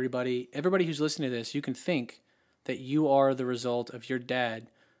how everybody who's listening to this, you can think that you are the result of your dad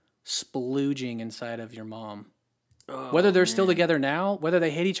splooging inside of your mom. Whether they're still together now, whether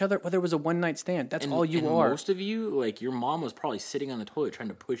they hate each other, whether it was a one-night stand, that's all you are. Most of you, like your mom was probably sitting on the toilet trying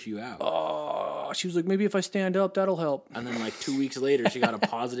to push you out. Oh, she was like, maybe if I stand up, that'll help. And then like 2 weeks later, she got a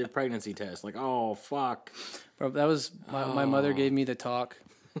positive pregnancy test. Like, oh, fuck. Bro, that was, my mother gave me the talk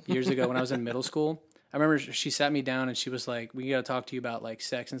years ago when I was in middle school. I remember she sat me down and she was like, we got to talk to you about like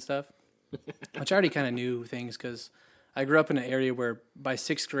sex and stuff, which I already kind of knew things because I grew up in an area where by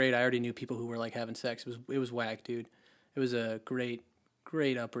 6th grade, I already knew people who were like having sex. It was whack, dude. It was a great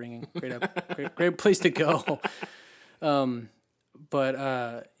upbringing, great place to go.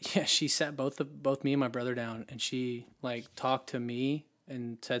 But yeah, she sat both me and my brother down, and she like talked to me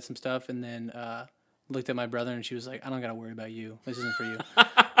and said some stuff, and then looked at my brother, and she was like, "I don't gotta worry about you. This isn't for you."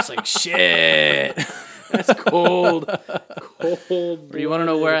 It's like shit. That's cold. Cold. You want to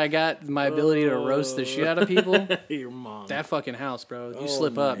know where I got my ability to roast the shit out of people? Your mom. That fucking house, bro. You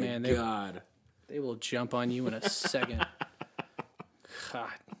slip up, man. God. They will jump on you in a second. God.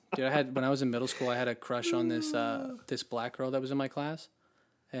 Dude, when I was in middle school, I had a crush on this black girl that was in my class.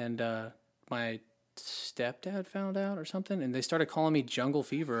 And my stepdad found out or something, and they started calling me Jungle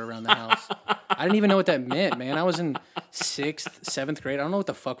Fever around the house. I didn't even know what that meant, man. I was in 6th, 7th grade. I don't know what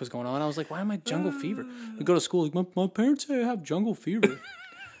the fuck was going on. I was like, why am I Jungle Fever? I go to school, like, my parents say I have Jungle Fever.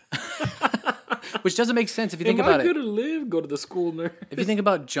 Which doesn't make sense if you think about it. Am I gonna live? Go to the school nurse. If you think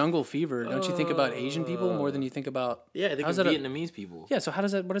about jungle fever, don't you think about Asian people more than you think about? Yeah, I think of Vietnamese people. Yeah, so what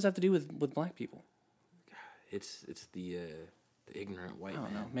does that have to do with black people? It's the ignorant white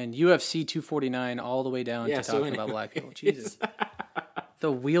man. No, man. UFC 249 all the way down to talking about black people. Jesus,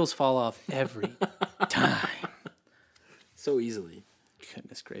 the wheels fall off every time. So easily.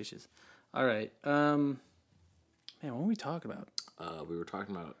 Goodness gracious. All right, man. What were we talking about? We were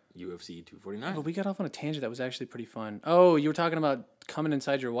talking about UFC 249. But we got off on a tangent that was actually pretty fun. Oh, you were talking about coming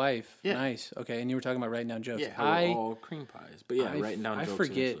inside your wife. Yeah. Nice. Okay, and you were talking about writing down jokes. Yeah, how we're all cream pies. But yeah, writing down jokes. I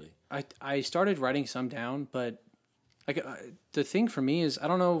forget. I started writing some down, but like the thing for me is I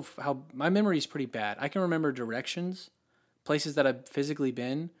don't know how my memory is pretty bad. I can remember directions, places that I've physically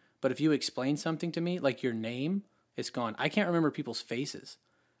been, but if you explain something to me, like your name, it's gone. I can't remember people's faces.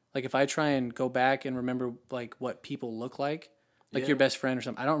 Like if I try and go back and remember like what people look like, like your best friend or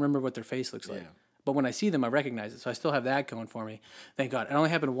something. I don't remember what their face looks like. But when I see them, I recognize it. So I still have that going for me. Thank God. It only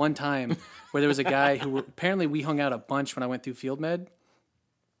happened one time where there was a guy who apparently we hung out a bunch when I went through Field Med,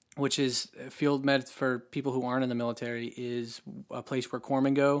 which is Field Med for people who aren't in the military is a place where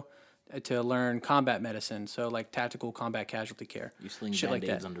corpsmen go to learn combat medicine. So like tactical combat casualty care. You sling shit Band-Aids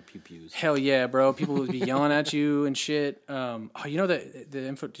like that. under pew-pews. Hell yeah, bro. People would be yelling at you and shit. You know the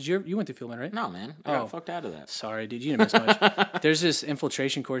info. You went through Field Med, right? No, man. I got fucked out of that. Sorry, dude. You didn't miss much. There's this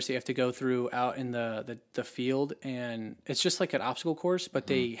infiltration course that you have to go through out in the field, and it's just like an obstacle course, but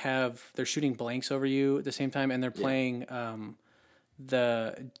they're shooting blanks over you at the same time, and they're playing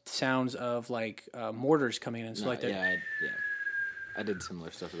the sounds of like mortars coming in. So like that. I did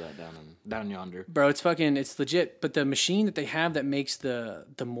similar stuff to that down yonder. Bro, it's legit. But the machine that they have that makes the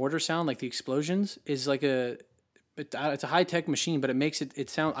mortar sound, like the explosions, is like it's a high-tech machine, but it makes it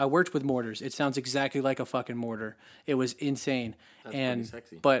sound... I worked with mortars. It sounds exactly like a fucking mortar. It was insane. That's pretty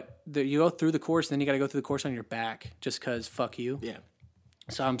sexy. But you go through the course, and then you got to go through the course on your back, just because fuck you. Yeah.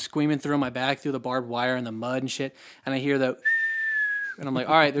 So I'm screaming through my back, through the barbed wire and the mud and shit, and I hear the... And I'm like,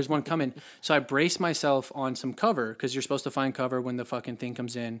 all right, there's one coming. So I brace myself on some cover, because you're supposed to find cover when the fucking thing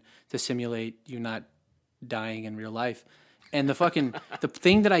comes in to simulate you not dying in real life. And the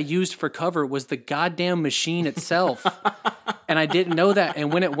thing that I used for cover was the goddamn machine itself. And I didn't know that.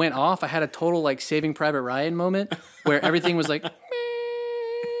 And when it went off, I had a total like Saving Private Ryan moment where everything was like, and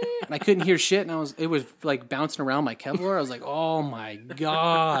I couldn't hear shit. And it was like bouncing around my Kevlar. I was like, oh my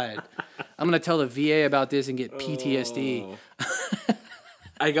God, I'm going to tell the VA about this and get PTSD.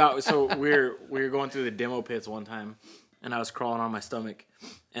 We were going through the demo pits one time, and I was crawling on my stomach,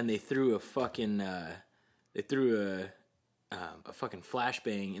 and they threw a fucking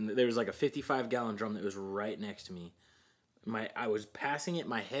flashbang, and there was like a 55-gallon drum that was right next to me. I was passing it,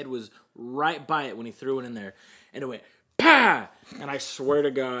 my head was right by it when he threw it in there, and it went PAH! And I swear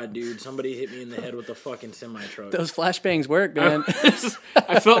to God, dude, somebody hit me in the head with a fucking semi-truck. Those flashbangs work, man.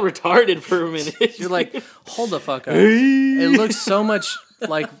 I felt retarded for a minute. You're like, hold the fuck up. It looks so much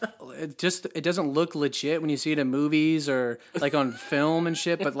like it doesn't look legit when you see it in movies or like on film and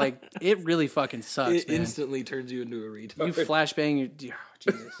shit, but like it really fucking sucks. It instantly turns you into a retard. You flashbang, Jesus.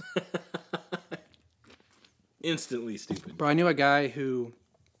 Instantly stupid. Bro, I knew a guy who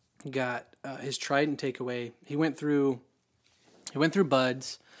got his Trident takeaway. He went through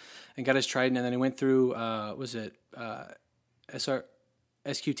Buds and got his Trident, and then he went through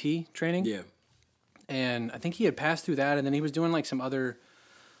SQT training. Yeah. And I think he had passed through that, and then he was doing like some other,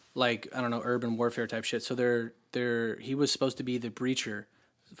 like, I don't know, urban warfare type shit. So he was supposed to be the breacher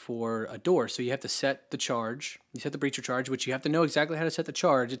for a door. So you have to set the charge. You set the breacher charge, which you have to know exactly how to set the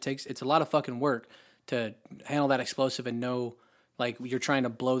charge. It's a lot of fucking work to handle that explosive and know, like, you're trying to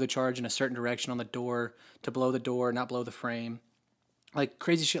blow the charge in a certain direction on the door to blow the door, not blow the frame. Like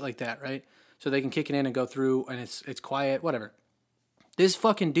crazy shit like that, right? So they can kick it in and go through, and it's quiet, whatever. This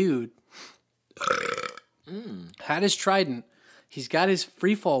fucking dude had his Trident. He's got his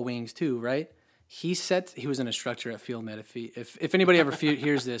free fall wings too, right? He was an instructor at Field Med. If anybody ever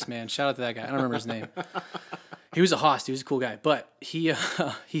hears this, man, shout out to that guy. I don't remember his name. He was a host. He was a cool guy. But he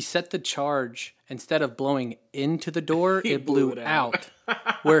set the charge, instead of blowing into the door, it blew out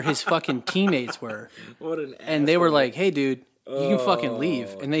where his fucking teammates were. What an asshole. And they were like, hey, dude, you can fucking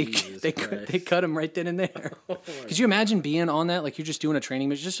leave. And they cut him right then and there. Could you imagine being on that? Like, you're just doing a training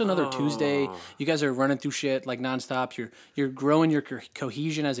mission, just another Tuesday. You guys are running through shit like nonstop. You're growing your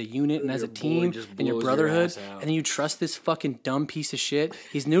cohesion as a unit and as a team and your brotherhood. And then you trust this fucking dumb piece of shit.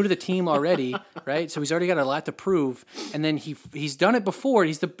 He's new to the team already, right? So he's already got a lot to prove. And then he's done it before.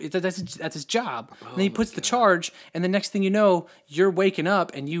 That's his job. And then he puts the charge, and the next thing you know, you're waking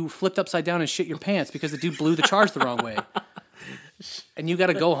up and you flipped upside down and shit your pants because the dude blew the charge the wrong way. And you got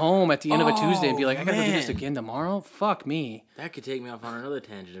to go home at the end of a Tuesday and be like, I got to go do this again tomorrow? Fuck me. That could take me off on another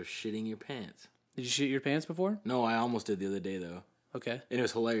tangent of shitting your pants. Did you shit your pants before? No, I almost did the other day, though. Okay. And it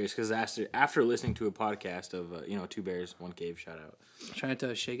was hilarious because after listening to a podcast of, Two Bears, One Cave, shout out. Trying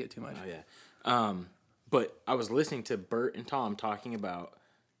to shake it too much. Oh, yeah. But I was listening to Bert and Tom talking about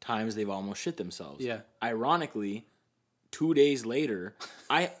times they've almost shit themselves. Yeah. Ironically, 2 days later,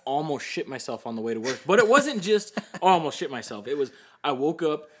 I almost shit myself on the way to work. But it wasn't just almost shit myself. It was, I woke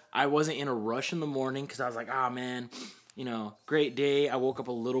up, I wasn't in a rush in the morning because I was like, man, great day. I woke up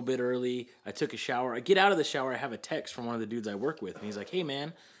a little bit early. I took a shower. I get out of the shower. I have a text from one of the dudes I work with. And he's like, hey,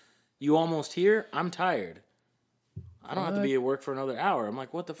 man, you almost here? I'm tired. I don't have to be at work for another hour. I'm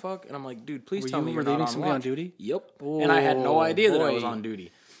like, what the fuck? And I'm like, dude, please tell me you're not on somebody on duty? Yep. And I had no idea that I was on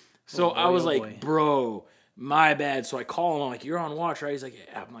duty. So I was like, bro, my bad. So I call him. I'm like, you're on watch, right? He's like,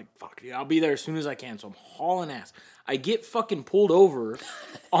 yeah. I'm like, fuck, dude, I'll be there as soon as I can. So I'm hauling ass. I get fucking pulled over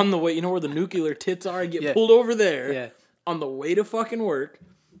on the way. You know where the nuclear tits are? I get pulled over there on the way to fucking work.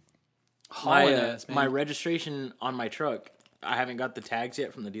 My registration on my truck, I haven't got the tags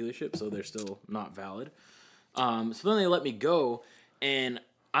yet from the dealership, so they're still not valid. So then they let me go, and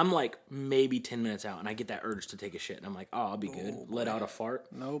I'm like maybe 10 minutes out, and I get that urge to take a shit, and I'm like, oh, I'll be good. Let out a fart.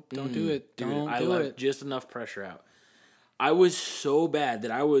 Nope, don't do it. Don't I do let it. just enough pressure out. I was so bad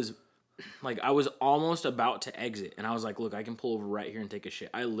that I was almost about to exit, and I was like, look, I can pull over right here and take a shit.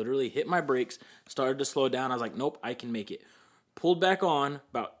 I literally hit my brakes, started to slow down. I was like, nope, I can make it. Pulled back on,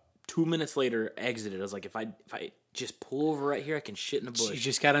 about 2 minutes later, exited. I was like, if I just pull over right here, I can shit in the bush. You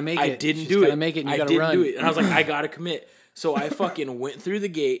just gotta make it. I didn't do it. Make it. And you I gotta didn't run. do it, and I was like, I gotta commit. So I fucking went through the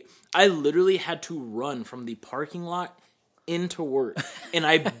gate. I literally had to run from the parking lot into work, and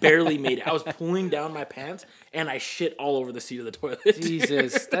I barely made it. I was pulling down my pants, and I shit all over the seat of the toilet.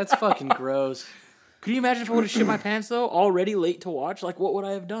 Jesus, that's fucking gross. Could you imagine if I would have shit my pants though? Already late to watch. Like, what would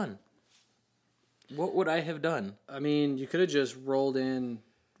I have done? What would I have done? I mean, you could have just rolled in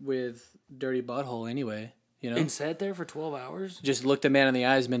with dirty butthole anyway. You know, and sat there for 12 hours. Just looked a man in the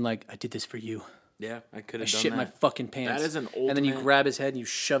eyes and been like, "I did this for you." Yeah, I could have I done shit that. my fucking pants. That is an ultimate... And then you grab his head and you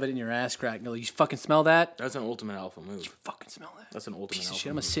shove it in your ass crack. And you're like, you fucking smell that? That's an ultimate alpha move. You fucking smell that? That's an ultimate piece of alpha shit.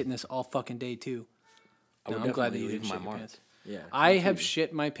 I'm move. gonna sit in this all fucking day too. I'm glad that you didn't shit your mark. pants. Yeah, I have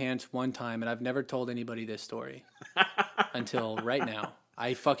shit my pants one time, and I've never told anybody this story until right now.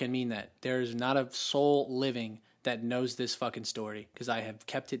 I fucking mean that. There's not a soul living that knows this fucking story because I have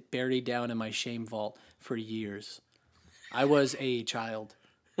kept it buried down in my shame vault for years. I was a child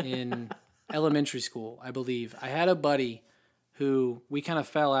in elementary school, I believe. I had a buddy who we kind of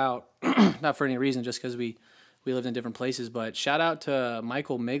fell out, not for any reason, just because we lived in different places. But shout out to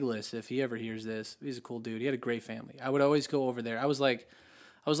Michael Miglis if he ever hears this. He's a cool dude. He had a great family. I would always go over there. I was like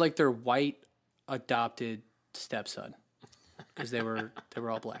their white adopted stepson because they were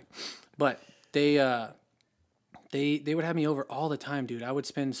all black. But they would have me over all the time, dude. I would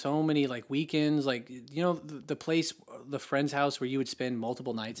spend so many like weekends, like you know the place, the friend's house where you would spend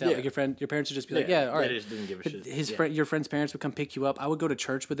multiple nights out. Yeah. Like your parents would just be like, yeah, all right. They just didn't give a shit. Your friend's parents would come pick you up. I would go to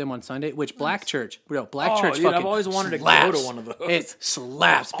church with them on Sunday, which black church, church Dude, fucking I've always wanted slaps. to go to one of those. It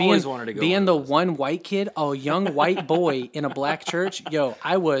slaps. Always wanted to go. Being the one white kid, a young white boy in a black church, yo,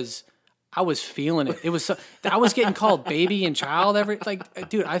 I was feeling it. It was I was getting called baby and child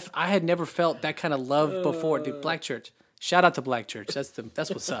dude, I had never felt that kind of love before, dude. Black church. Shout out to Black Church. That's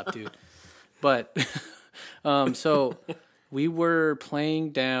what's up, dude. But so we were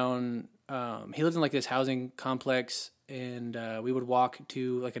playing down. He lived in like this housing complex, and we would walk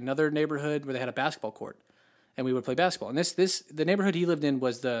to like another neighborhood where they had a basketball court, and we would play basketball. And the neighborhood he lived in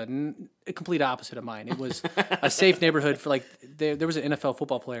was the complete opposite of mine. It was a safe neighborhood for like there was an NFL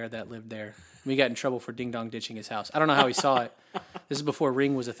football player that lived there. We got in trouble for ding dong ditching his house. I don't know how he saw it. This is before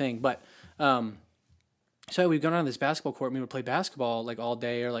Ring was a thing, but. So we'd go down to this basketball court and we would play basketball like all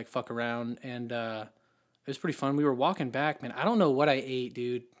day or like fuck around. And it was pretty fun. We were walking back, man. I don't know what I ate,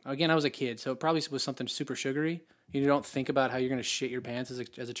 dude. Again, I was a kid, so it probably was something super sugary. You don't think about how you're going to shit your pants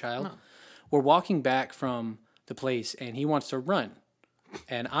as a child. No. We're walking back from the place and he wants to run.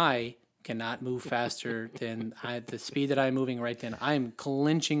 And I cannot move faster than the speed that I'm moving right then. I'm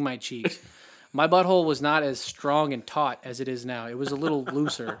clenching my cheeks. My butthole was not as strong and taut as it is now. It was a little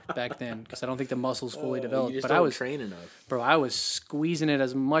looser back then because I don't think the muscles fully developed. You just but I was train enough, bro. I was squeezing it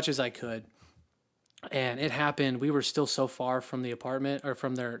as much as I could, and it happened. We were still so far from the apartment or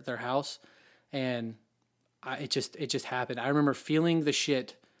from their house, and it just happened. I remember feeling the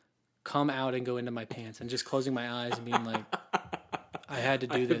shit come out and go into my pants, and just closing my eyes and being like, "I had to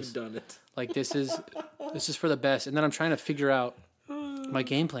do this. I've done it. Like this is for the best." And then I'm trying to figure out my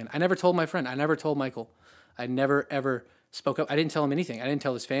game plan. I never told my friend. I never told Michael. I never, ever spoke up. I didn't tell him anything. I didn't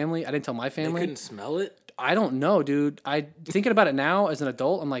tell his family. I didn't tell my family. They couldn't smell it? I don't know, dude. Thinking about it now as an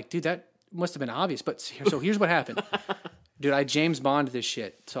adult, I'm like, dude, that must have been obvious. But here's what happened. Dude, I James Bonded this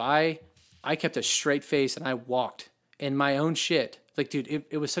shit. So I kept a straight face and I walked in my own shit. Like, dude,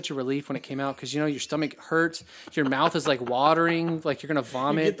 it was such a relief when it came out because, you know, your stomach hurts. Your mouth is, like, watering. Like, you're going to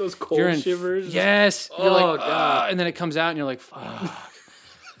vomit. You get those cold shivers. Yes. You're like, God. And then it comes out and you're like, fuck.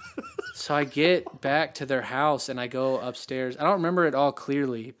 So I get back to their house and I go upstairs. I don't remember it all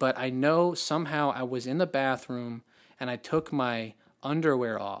clearly, but I know somehow I was in the bathroom and I took my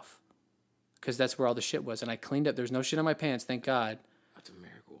underwear off because that's where all the shit was. And I cleaned up. There's no shit on my pants, thank God. That's a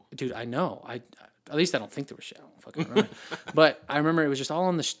miracle. Dude, I know. At least I don't think there was shit. I don't fucking remember. But I remember it was just all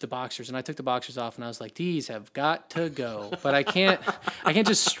on the boxers, and I took the boxers off, and I was like, these have got to go. But I can't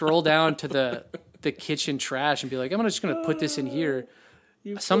just stroll down to the kitchen trash and be like, I'm just going to put this in here.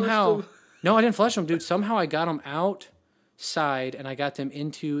 Somehow No, I didn't flush them, dude. Somehow I got them outside and I got them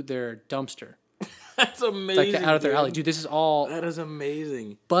into their dumpster. That's amazing. Like out of their alley. Dude, this is all... That is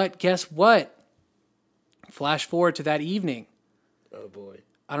amazing. But guess what? Flash forward to that evening. Oh, boy.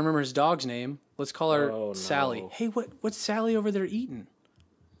 I don't remember his dog's name. Let's call her Sally. Hey, what's Sally over there eating?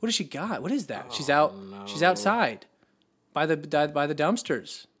 What does she got? What is that? She's out. No. She's outside by the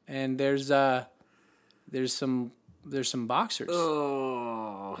dumpsters, and there's some boxers.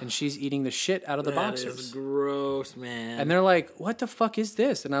 Oh, and she's eating the shit out of the boxers. That is gross, man. And they're like, "What the fuck is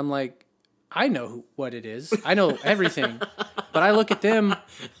this?" And I'm like, "I know what it is. I know everything." But I look at them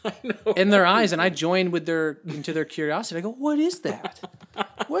in their eyes, and I join with into their curiosity. I go, "What is that?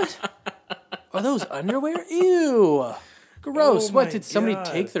 What are those underwear? Ew, gross! What did somebody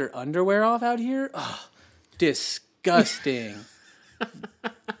take their underwear off out here? Oh, disgusting."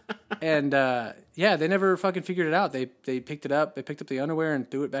 And yeah, they never fucking figured it out. They picked it up. They picked up the underwear and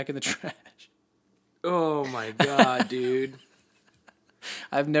threw it back in the trash. Oh my god, dude!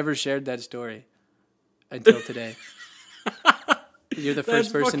 I've never shared that story until today. You're the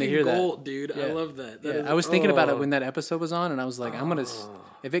first person to hear gold, that, dude. Yeah. I love that. I was thinking about it when that episode was on, and I was like,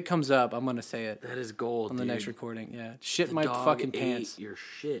 if it comes up, I'm gonna say it. That is gold on the next recording. Yeah, shit the my dog fucking ate pants. Your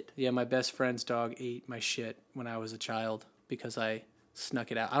shit. Yeah, my best friend's dog ate my shit when I was a child because I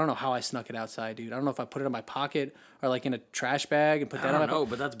snuck it out. I don't know how I snuck it outside, dude. I don't know if I put it in my pocket or like in a trash bag and put that on my pocket.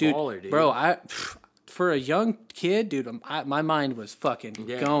 But that's baller, dude. Bro, for a young kid, dude, my mind was fucking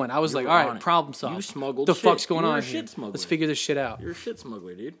going. I was like, all right, problem solved. You smuggled the shit. fuck's going You're on a here? Shit smuggler. Let's figure this shit out. You're a shit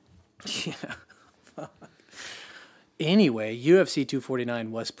smuggler, dude. Yeah. Anyway, UFC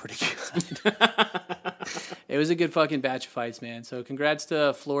 249 was pretty good. It was a good fucking batch of fights, man. So congrats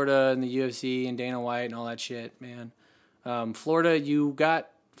to Florida and the UFC and Dana White and all that shit, man. Florida, you got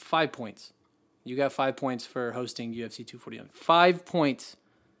 5 points. You got 5 points for hosting UFC 249. 5 points.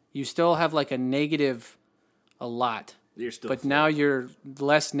 You still have like a negative a lot. You're still but now you're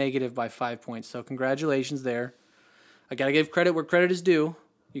less negative by 5 points. So congratulations there. I got to give credit where credit is due.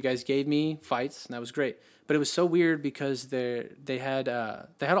 You guys gave me fights, and that was great. But it was so weird because they had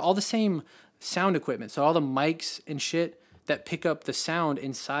all the same sound equipment. So all the mics and shit that pick up the sound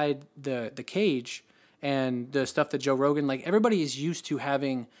inside the cage and the stuff that Joe Rogan, like everybody is used to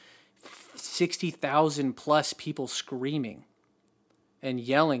having 60,000 plus people screaming and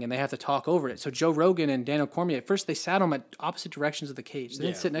yelling, and they have to talk over it. So Joe Rogan and Daniel Cormier, at first they sat them at opposite directions of the cage. They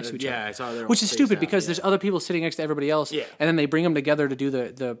didn't sit next to each other. Yeah, I saw their which is stupid because there's other people sitting next to everybody else, and then they bring them together to do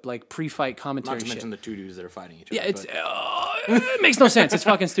the like pre-fight commentary. Not to shit. mention the two dudes that are fighting each other. Yeah, it makes no sense. It's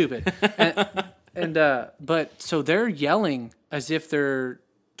fucking stupid. But so they're yelling as if they're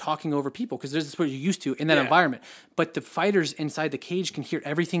talking over people because this is what you're used to in that environment. But the fighters inside the cage can hear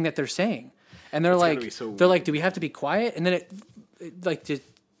everything that they're saying, and they're like, do we have to be quiet? And then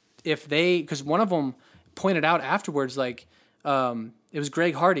because one of them pointed out afterwards, like, it was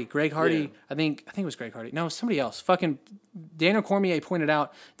Greg Hardy. I think it was Greg Hardy. No, somebody else. Fucking Daniel Cormier pointed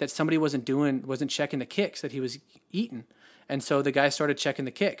out that somebody wasn't checking the kicks that he was eating. And so the guy started checking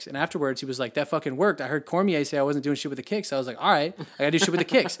the kicks. And afterwards, he was like, that fucking worked. I heard Cormier say I wasn't doing shit with the kicks. So I was like, all right, I got to do shit with the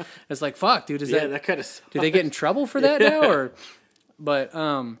kicks. It's like, fuck, dude. That kind of sucks. Do they get in trouble for that now? But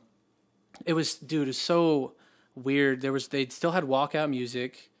it was so weird. They still had walkout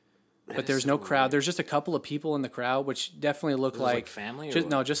music, but there's no crowd. Weird. There's just a couple of people in the crowd, which definitely look like family.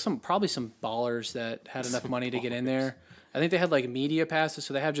 Just probably some ballers that had enough money to get in there. I think they had like media passes,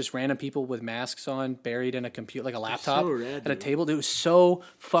 so they have just random people with masks on, buried in a computer, like a laptop, at a table. It was so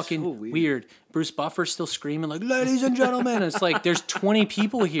fucking weird. Bruce Buffer's still screaming like, "Ladies and gentlemen!" And it's like there's 20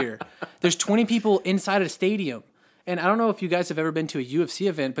 people here. There's 20 people inside a stadium. And I don't know if you guys have ever been to a UFC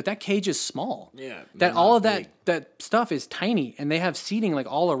event, but that cage is small. Yeah. That stuff is tiny, and they have seating like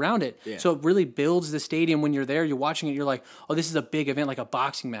all around it. Yeah. So it really builds the stadium when you're there. You're watching it. You're like, oh, this is a big event, like a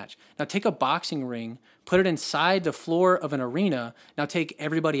boxing match. Now take a boxing ring, put it inside the floor of an arena. Now take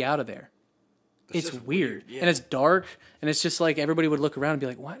everybody out of there. It's weird. Yeah. And it's dark, and it's just like everybody would look around and be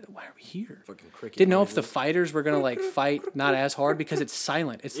like, why are we here? Fucking cricket. Didn't know if the fighters were going to like fight not as hard because it's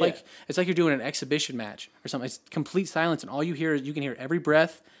silent. It's like you're doing an exhibition match or something. It's complete silence, and all you hear is you can hear every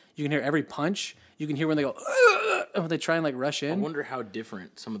breath, you can hear every punch, you can hear when they go when they try and like rush in. I wonder how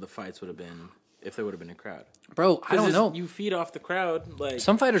different some of the fights would have been if there would have been a crowd. Bro, I don't know. You feed off the crowd. Like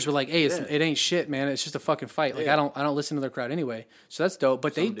some fighters were like, "Hey, it ain't shit, man. It's just a fucking fight. Like I don't listen to their crowd anyway." So that's dope.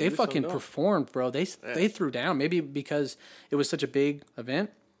 But they fucking performed, bro. They threw down. Maybe because it was such a big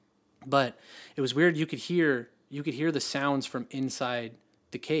event, but it was weird. You could hear the sounds from inside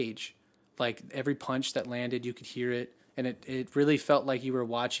the cage, like every punch that landed. You could hear it, and it really felt like you were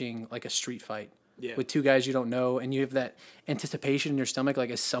watching like a street fight. with two guys you don't know, and you have that anticipation in your stomach, like,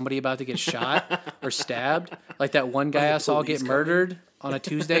 is somebody about to get shot or stabbed? Like that one guy I saw get murdered on a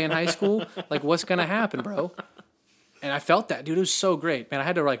Tuesday in high school. Like, what's going to happen, bro? And I felt that, dude. It was so great. Man, I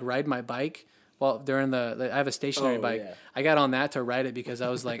had to, like, ride my bike while during I have a stationary bike. Yeah. I got on that to ride it because I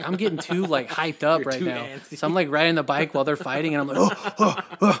was like, I'm getting too, like, hyped up right now. Antsy. So I'm, like, riding the bike while they're fighting, and I'm like,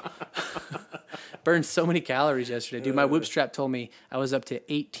 Burned so many calories yesterday, dude. My Whoop strap told me I was up to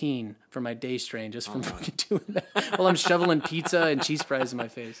 18 for my day strain just from fucking doing that while I'm shoveling pizza and cheese fries in my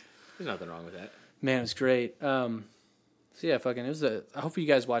face. There's nothing wrong with that. Man, it was great. So yeah, fucking, I hope you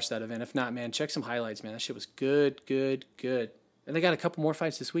guys watched that event. If not, man, check some highlights, man. That shit was good. And they got a couple more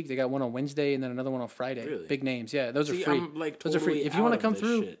fights this week. They got one on Wednesday and then another one on Friday. Really? Big names. Yeah, those are free. I'm, like, those are free. If you want to come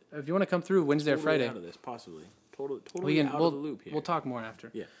through, Wednesday or Friday. Out of this, possibly. Totally out of the loop here. We'll talk more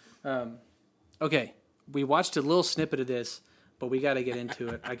after. Yeah. Okay. We watched a little snippet of this, but we got to get into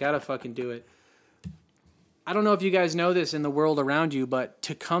it. I got to fucking do it. I don't know if you guys know this in the world around you, but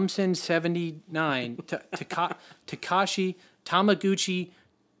Tecumseh 79, Takashi Tamaguchi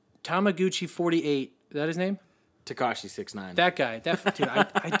 48. Is that his name? Tekashi 6ix9ine. That guy. Dude,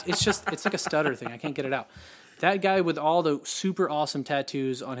 it's like a stutter thing. I can't get it out. That guy with all the super awesome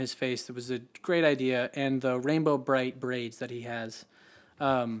tattoos on his face. That was a great idea. And the rainbow bright braids that he has.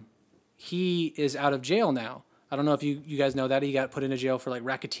 He is out of jail now. I don't know if you guys know that. He got put into jail for like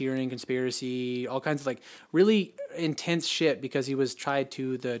racketeering, conspiracy, all kinds of like really intense shit because he was tied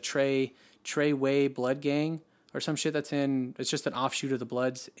to the Trey Way Blood Gang or some shit it's just an offshoot of the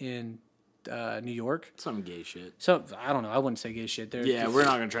Bloods in New York. Some gay shit. So, I don't know. I wouldn't say gay shit. We're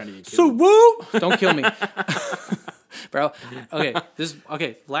not going to try to get killed. So, woo! Don't kill me. Bro.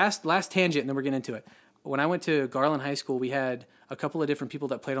 Okay. Last tangent and then we're getting into it. When I went to Garland High School, we had a couple of different people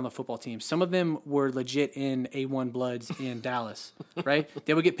that played on the football team. Some of them were legit in A1 Bloods in Dallas, right?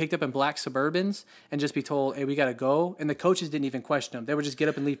 They would get picked up in black Suburbans and just be told, hey, we got to go. And the coaches didn't even question them. They would just get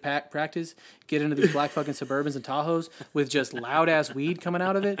up and leave practice, get into these black fucking Suburbans and Tahoes with just loud-ass weed coming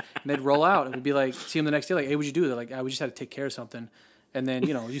out of it, and they'd roll out. And we'd be like, see them the next day, like, hey, what'd you do? They're like, we just had to take care of something. And then,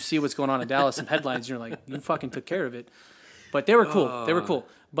 you see what's going on in Dallas and headlines, and you're like, you fucking took care of it. But they were cool.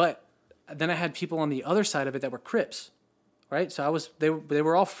 But then I had people on the other side of it that were Crips, right? So they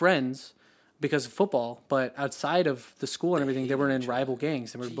were all friends because of football, but outside of the school and everything, they were in rival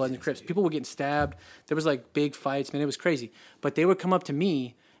gangs. They were Bloods and Crips. People were getting stabbed. There was like big fights, man. It was crazy. But they would come up to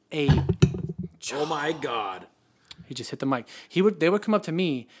me, oh my God. He just hit the mic. They would come up to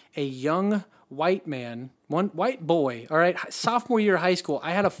me, a young white man, one white boy, all right, sophomore year of high school.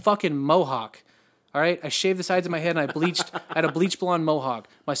 I had a fucking mohawk. All right, I shaved the sides of my head and I had a bleach blonde mohawk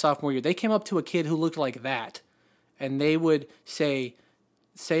my sophomore year. They came up to a kid who looked like that, and they would say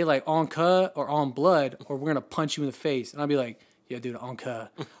like "on cut" or "on blood" or "we're gonna punch you in the face," and I'd be like, "Yeah, dude, on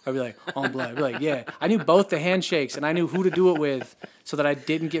cut." Or I'd be like, "On blood." I'd be like, "Yeah." I knew both the handshakes and I knew who to do it with so that I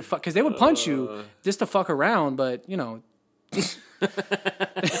didn't get fucked because they would punch you just to fuck around, but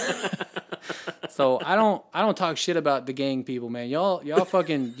So I don't talk shit about the gang people, man. Y'all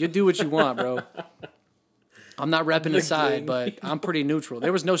fucking you do what you want, bro. I'm not repping the side, but I'm pretty neutral.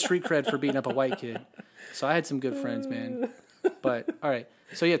 There was no street cred for beating up a white kid. So I had some good friends, man. But all right.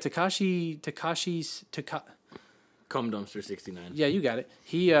 So yeah, Tekashi's Cum Dumpster 69. Yeah, you got it.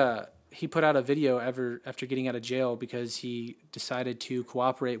 He put out a video after getting out of jail because he decided to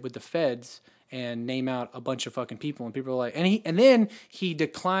cooperate with the feds and name out a bunch of fucking people, and people were like, and then he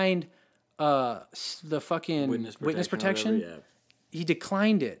declined the fucking witness protection. Whatever, yeah. He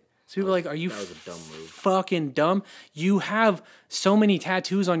declined it. So people were like, are you that was a dumb move. Fucking dumb? You have so many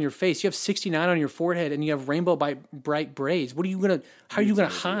tattoos on your face. You have 69 on your forehead and you have rainbow bright braids. How are you going to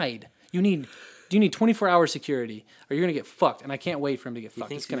hide? Do you need 24-hour security or you're going to get fucked? And I can't wait for him to get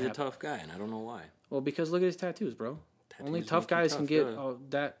fucked. He thinks he's a tough guy and I don't know why. Well, because look at his tattoos, bro. Only tough guys can get a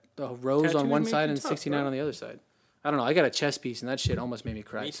rose tattoos on one side and 69 on the other side. I don't know. I got a chest piece and that shit almost made me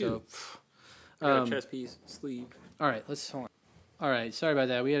cry. Me too. I got a chest piece, sleeve. All right, hold on. All right, sorry about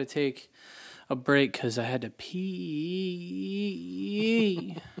that. We had to take a break because I had to pee.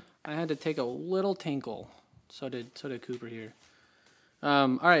 I had to take a little tinkle. So did Cooper here.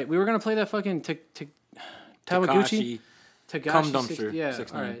 All right, we were gonna play that fucking Tawaguchi. Cum Dumpster. Yeah.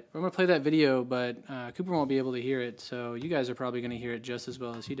 6ix9ine. All right, we're gonna play that video, but Cooper won't be able to hear it. So you guys are probably gonna hear it just as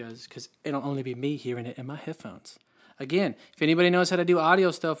well as he does because it'll only be me hearing it in my headphones. Again, if anybody knows how to do audio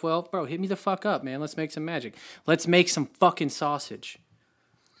stuff, well, bro, hit me the fuck up, man. Let's make some magic. Let's make some fucking sausage.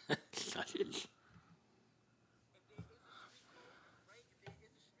 Sausage.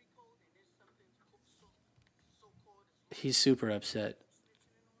 He's super upset.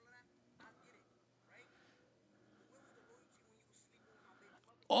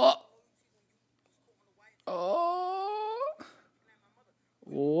 Oh!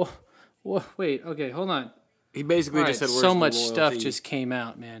 Oh. Wait. Okay, hold on. He basically just said, "Where's so the much loyalty?" stuff just came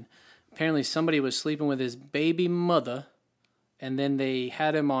out, man. Apparently, somebody was sleeping with his baby mother, and then they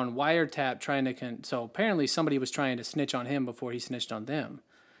had him on wiretap trying to. So apparently, somebody was trying to snitch on him before he snitched on them,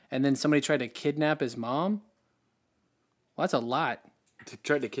 and then somebody tried to kidnap his mom. Well, that's a lot.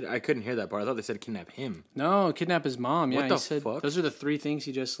 Tried to I couldn't hear that part. I thought they said kidnap him. No, kidnap his mom. Yeah, What the he said fuck? those are the three things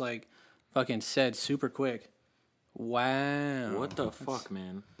he just like fucking said super quick. Wow. What the fuck,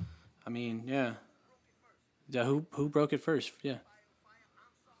 man? I mean, yeah. Yeah, who broke it first? Yeah.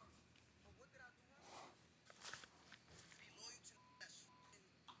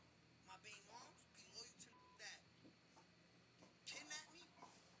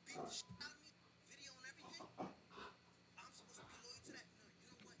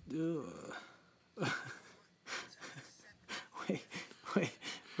 Wait.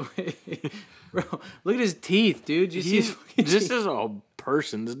 Bro, look at his teeth, dude. Did you see his fucking This teeth? is a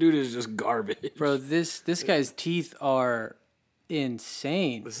person. This dude is just garbage. Bro, this guy's teeth are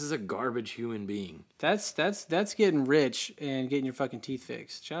insane. This is a garbage human being. That's getting rich and getting your fucking teeth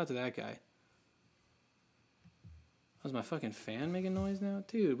fixed. Shout out to that guy. Was my fucking fan making noise now?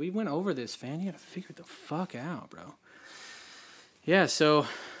 Dude, we went over this, fan. You gotta figure it the fuck out, bro. Yeah, so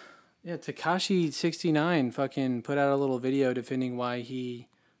yeah, Tekashi69 fucking put out a little video defending why he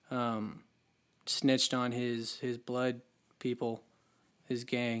snitched on his blood people, his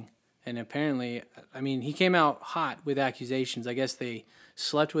gang. And apparently, I mean, he came out hot with accusations. I guess they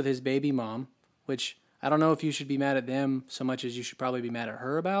slept with his baby mom, which I don't know if you should be mad at them so much as you should probably be mad at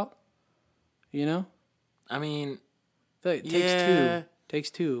her about. You know? I mean, It takes yeah. two. Takes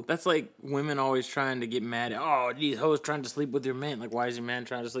two. That's like women always trying to get mad at, oh, these hoes trying to sleep with your man. Like, why is your man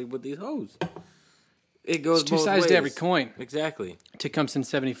trying to sleep with these hoes? It goes There's two both sides ways. to every coin. Exactly. Tecumseh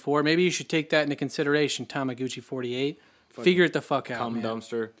 74. Maybe you should take that into consideration, Tamaguchi 48. Figure it the fuck out, Cum man.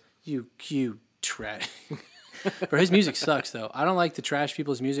 dumpster. You trash. Bro, his music sucks, though. I don't like to trash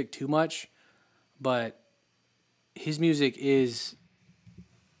people's music too much, but his music is...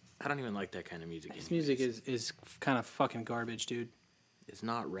 I don't even like that kind of music. His music is kind of fucking garbage, dude. It's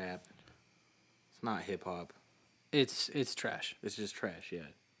not rap. It's not hip hop. It's trash. It's just trash, yeah.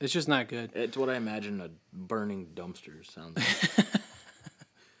 It's just not good. It's what I imagine a burning dumpster sounds like.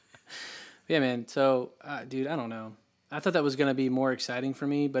 Yeah, man. So, dude, I don't know. I thought that was going to be more exciting for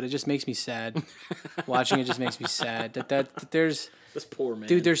me, but it just makes me sad. Watching it just makes me sad. That there's... This poor man.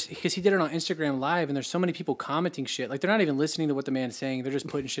 Dude, because he did it on Instagram Live, and there's so many people commenting shit. Like, they're not even listening to what the man's saying. They're just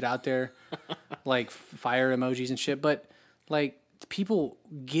putting shit out there, like fire emojis and shit. But, like, people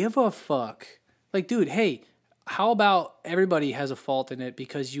give a fuck. Like, dude, hey, how about everybody has a fault in it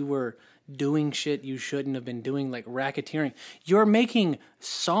because you were doing shit you shouldn't have been doing, like racketeering. You're making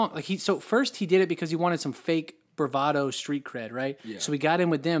so first he did it because he wanted some fake bravado street cred, right? Yeah. So we got in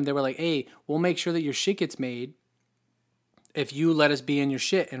with them. They were like, hey, we'll make sure that your shit gets made if you let us be in your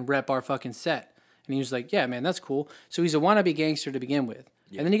shit and rep our fucking set. And he was like, yeah, man, that's cool. So he's a wannabe gangster to begin with.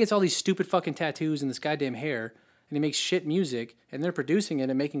 Yeah. And then he gets all these stupid fucking tattoos and this goddamn hair, and he makes shit music, and they're producing it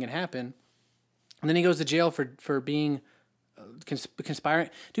and making it happen. And then he goes to jail for being conspiring.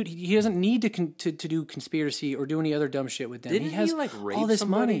 Dude, he doesn't need to do conspiracy or do any other dumb shit with them. Didn't he has like rape all this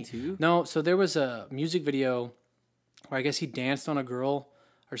somebody money too? No, so there was a music video where I guess he danced on a girl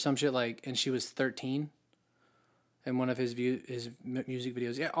or some shit, like, and she was 13. In one of his music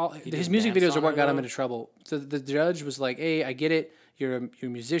videos, yeah, his music videos are what got him into trouble. So the judge was like, "Hey, I get it. You're a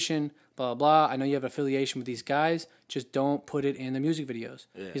musician, blah, blah blah. I know you have affiliation with these guys. Just don't put it in the music videos."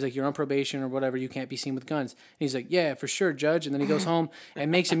 Yeah. He's like, "You're on probation or whatever. You can't be seen with guns." And he's like, "Yeah, for sure, judge." And then he goes home and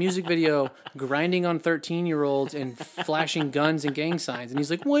makes a music video grinding on 13-year-olds and flashing guns and gang signs. And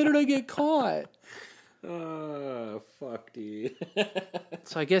he's like, "Why did I get caught?" Fuck, dude.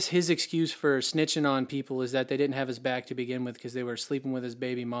 So I guess his excuse for snitching on people is that they didn't have his back to begin with because they were sleeping with his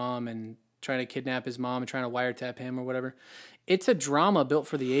baby mom and trying to kidnap his mom and trying to wiretap him or whatever. It's a drama built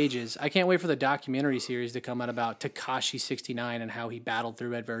for the ages. I can't wait for the documentary series to come out about Tekashi69 and how he battled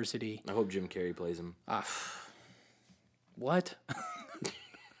through adversity. I hope Jim Carrey plays him. What?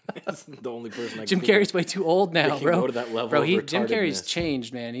 That's the only person I can Jim Carrey's way too old now, bro. Go to that level bro, of Jim Carrey's retardedness.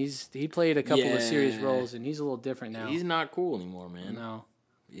 changed, man. He played a couple of serious roles, and he's a little different now. He's not cool anymore, man. No.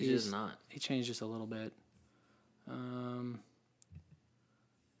 He's just not. He changed just a little bit.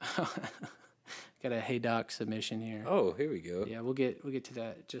 Got a Hey Doc submission here. Oh, here we go. Yeah, we'll get to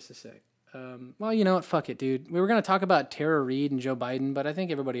that in just a sec. Well, you know what? Fuck it, dude. We were going to talk about Tara Reid and Joe Biden, but I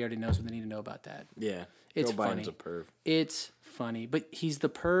think everybody already knows what they need to know about that. Yeah. It's Joe funny. Biden's a perv. It's funny, but he's the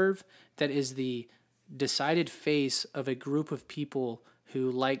perv that is the decided face of a group of people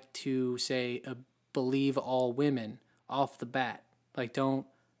who like to say believe all women off the bat. Like, don't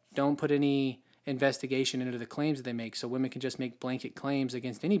put any investigation into the claims that they make, so women can just make blanket claims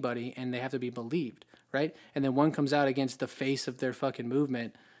against anybody and they have to be believed, right? And then one comes out against the face of their fucking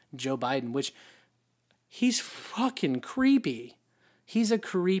movement, Joe Biden, which he's fucking creepy. He's a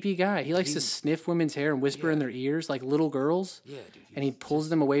creepy guy. He likes to sniff women's hair and whisper in their ears like little girls. Yeah, dude. And he pulls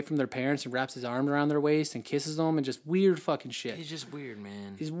them away from their parents and wraps his arm around their waist and kisses them and just weird fucking shit. He's just weird,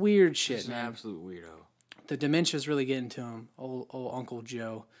 man. He's weird shit, He's an absolute weirdo. The dementia's really getting to him, old Uncle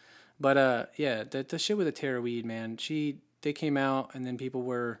Joe. But yeah, the shit with the Tara Weed, man. They came out and then people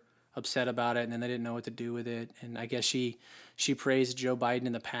were upset about it and then they didn't know what to do with it. And I guess she praised Joe Biden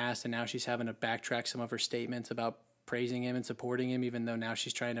in the past and now she's having to backtrack some of her statements about praising him and supporting him, even though now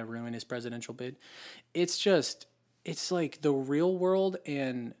she's trying to ruin his presidential bid. It's like the real world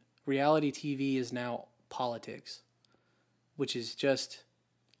and reality TV is now politics, which is just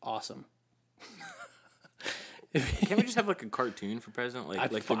awesome. Can't we just have like a cartoon for president,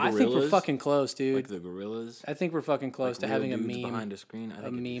 like the Gorillas? I think we're fucking close, dude. Like the Gorillas. I think we're fucking close to having a meme behind a screen. A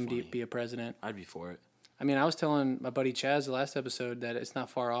meme to be a president. I'd be for it. I mean, I was telling my buddy Chaz the last episode that it's not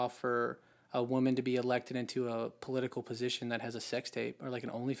far off for a woman to be elected into a political position that has a sex tape or like an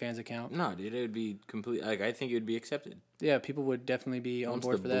OnlyFans account. No, dude, it would be complete. Like, I think it would be accepted. Yeah, people would definitely be on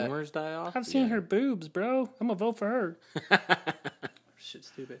board for that. Once the boomers die off, I've seen her boobs, bro. I'm gonna vote for her. Shit's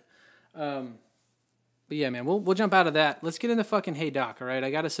stupid. But yeah, man, we'll jump out of that. Let's get into fucking Hey Doc. All right,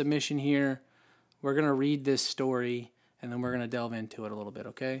 I got a submission here. We're gonna read this story and then we're gonna delve into it a little bit.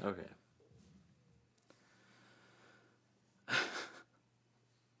 Okay. Okay.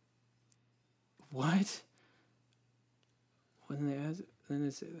 What? When they ask, then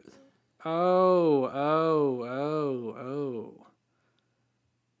it's oh.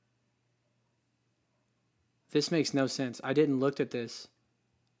 This makes no sense. I didn't look at this.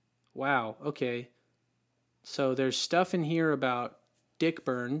 Wow. Okay. So there's stuff in here about dick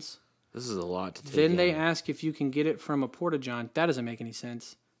burns. This is a lot to take. Then they ask if you can get it from a porta-john. That doesn't make any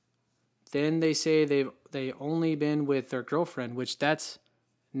sense. Then they say they only been with their girlfriend, which that's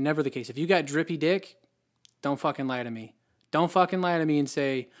never the case. If you got drippy dick, don't fucking lie to me. Don't fucking lie to me and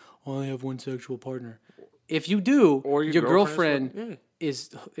say, oh, I only have one sexual partner. If you do, or your girlfriend is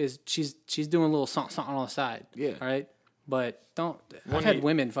she's doing a little something on the side. Yeah. All right? But I've had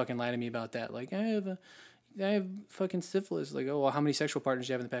women fucking lie to me about that. Like, I have fucking syphilis. Like, oh, well, how many sexual partners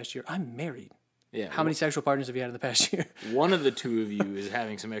do you have in the past year? I'm married. Yeah. How many sexual partners have you had in the past year? One of the two of you is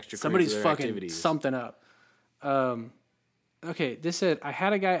having some extracurricular Somebody's fucking activities. Something up. Okay, this said, I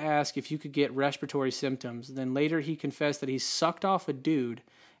had a guy ask if you could get respiratory symptoms. Then later he confessed that he sucked off a dude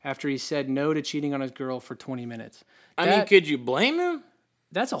after he said no to cheating on his girl for 20 minutes. I mean, could you blame him?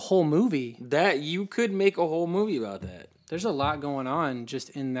 That's a whole movie. That you could make a whole movie about that. There's a lot going on just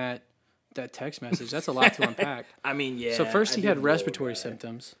in that text message. That's a lot to unpack. I mean, yeah. So first he had respiratory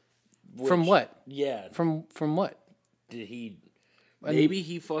symptoms. From what? Yeah. From what? Did he... Maybe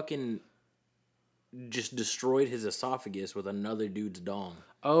he fucking... just destroyed his esophagus with another dude's dong.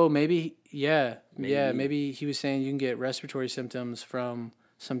 Oh, maybe, yeah. Yeah, maybe he was saying you can get respiratory symptoms from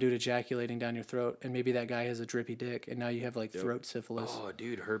some dude ejaculating down your throat, and maybe that guy has a drippy dick, and now you have, like, throat syphilis. Oh,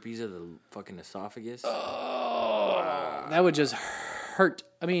 dude, herpes of the fucking esophagus? Oh, that would just hurt.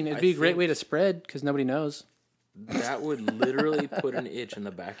 I mean, it'd be a great way to spread, because nobody knows. That would literally put an itch in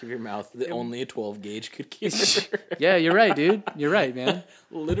the back of your mouth that only a 12 gauge could cure. Yeah, you're right, dude. You're right, man.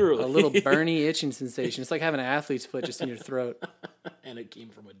 Literally. A little burny itching sensation. It's like having an athlete's foot just in your throat. And it came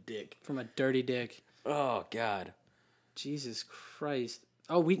from a dick. From a dirty dick. Oh, God. Jesus Christ.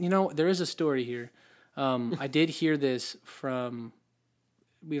 Oh, there is a story here. I did hear this from,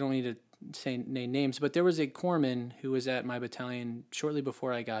 we don't need to name names, but there was a corpsman who was at my battalion shortly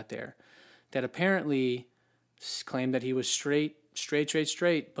before I got there that apparently claimed that he was straight,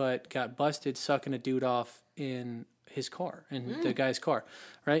 but got busted sucking a dude off in his car, in the guy's car,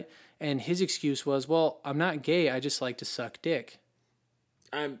 right? And his excuse was, well, I'm not gay, I just like to suck dick.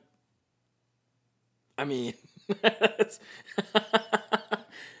 I mean...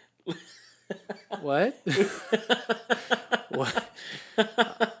 What? What?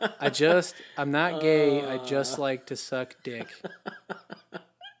 I'm not gay, I just like to suck dick.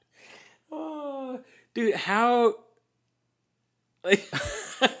 Dude, how... Like...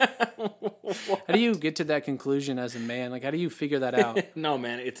 How do you get to that conclusion as a man? Like, how do you figure that out? No,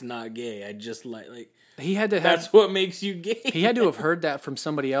 man, it's not gay. I just like... He had to have... That's what makes you gay. He had to have heard that from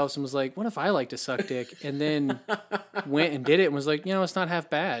somebody else and was like, what if I like to suck dick? And then went and did it and was like, it's not half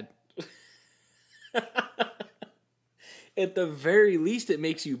bad. At the very least, it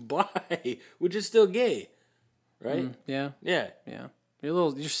makes you bi, which is still gay. Right? Yeah. Yeah. Yeah.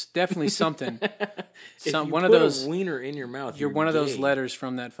 You're definitely something. If you one put of those a wiener in your mouth, You're one of those gay. letters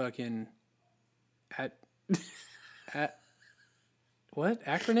from that fucking what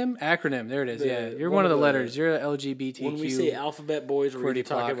acronym? Acronym. There it is. Yeah, you're one of the letters. You're a LGBTQ. When we say alphabet boys, we're either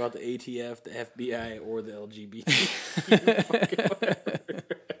talking about the ATF, the FBI, or the LGBT.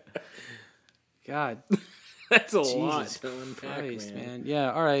 God, that's a Jesus lot to unpack, Christ, man.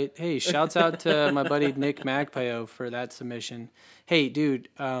 Yeah. All right. Hey, shouts out to my buddy Nick Magpio for that submission. Hey, dude,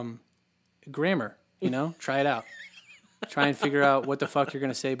 grammar. Try it out. Try and figure out what the fuck you're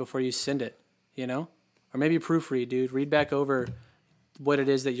gonna say before you send it. Or maybe proofread, dude. Read back over what it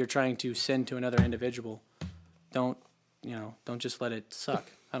is that you're trying to send to another individual. Don't just let it suck.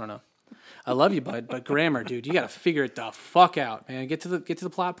 I don't know. I love you, bud, but grammar, dude, you gotta figure it the fuck out, man. Get to the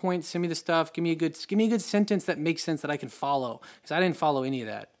plot point. Send me the stuff. Give me a good sentence that makes sense that I can follow, because I didn't follow any of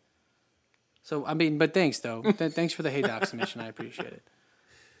that. So but thanks though. Thanks for the Hey Doc submission. I appreciate it.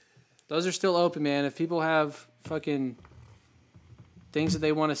 Those are still open, man. If people have fucking things that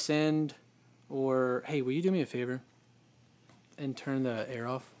they want to send, or hey, will you do me a favor and turn the air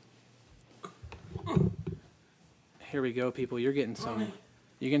off? Here we go, people. You're getting some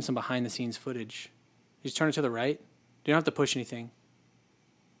behind the scenes footage. You just turn it to the right. You don't have to push anything.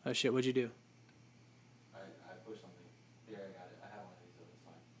 Oh shit, what'd you do? I pushed something. Here, I got it. I have one of these, so it's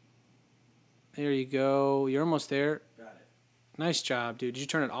fine. There you go. You're almost there. Got it. Nice job, dude. Did you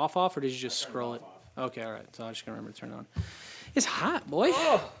turn it off, or did you just scroll it? Okay, all right. So I'm just gonna remember to turn it on. It's hot, boy.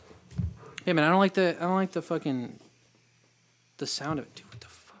 Oh. Hey man, I don't like the fucking the sound of it, dude. What the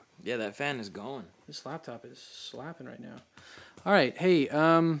fuck? Yeah, that fan is going. This laptop is slapping right now. All right, hey,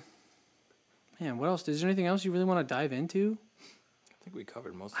 man, what else? Is there anything else you really want to dive into? I think we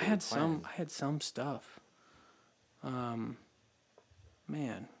covered most of I it. had some stuff. Man,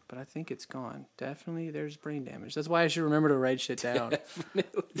 but I think it's gone. Definitely there's brain damage. That's why I should remember to write shit down.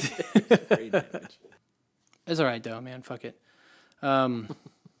 Brain damage. It's all right, though, man. Fuck it.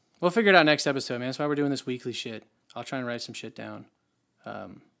 We'll figure it out next episode, man. That's why we're doing this weekly shit. I'll try and write some shit down.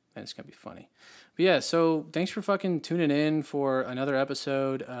 And it's going to be funny. But yeah, so thanks for fucking tuning in for another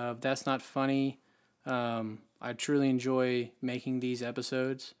episode of That's Not Funny. I truly enjoy making these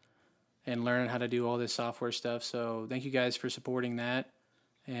episodes and learning how to do all this software stuff. So thank you guys for supporting that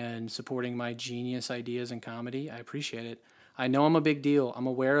and supporting my genius ideas in comedy. I appreciate it. I know I'm a big deal. I'm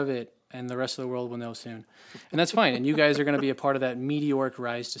aware of it, and the rest of the world will know soon. And that's fine. And you guys are going to be a part of that meteoric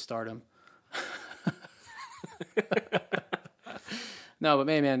rise to stardom. No, but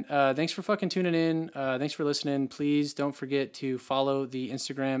man, thanks for fucking tuning in. Thanks for listening. Please don't forget to follow the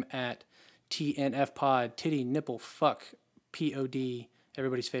Instagram at TNFpod, Titty Nipple Fuck POD,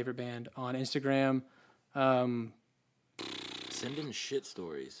 everybody's favorite band on Instagram. Send in shit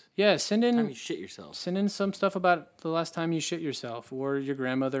stories. Yeah, send in. Time you shit yourself. Send in some stuff about the last time you shit yourself, or your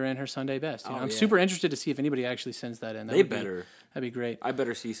grandmother and her Sunday best. I'm super interested to see if anybody actually sends that in. They better. That'd be great. I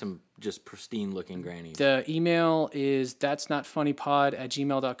better see some just pristine looking grannies. The email is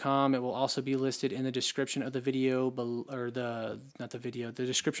that'snotfunnypod@gmail.com. It will also be listed in the description of the video, the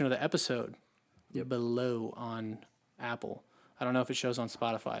description of the episode below on Apple. I don't know if it shows on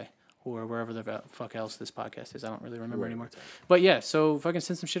Spotify or wherever the fuck else this podcast is. I don't really remember anymore. But yeah, so fucking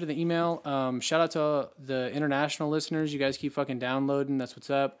send some shit to the email. Shout out to the international listeners. You guys keep fucking downloading. That's what's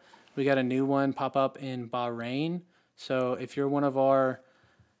up. We got a new one pop up in Bahrain. So if you're one of our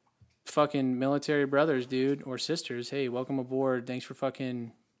fucking military brothers, dude, or sisters, hey, welcome aboard. Thanks for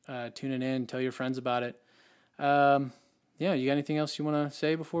fucking tuning in. Tell your friends about it. Yeah, you got anything else you want to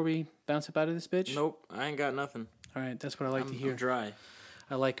say before we bounce up out of this bitch? Nope, I ain't got nothing. All right, that's what I like to hear. I'm dry.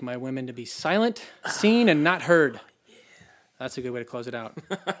 I like my women to be silent, seen, and not heard. That's a good way to close it out.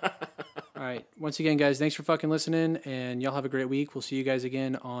 All right. Once again, guys, thanks for fucking listening, and y'all have a great week. We'll see you guys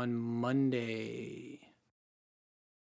again on Monday.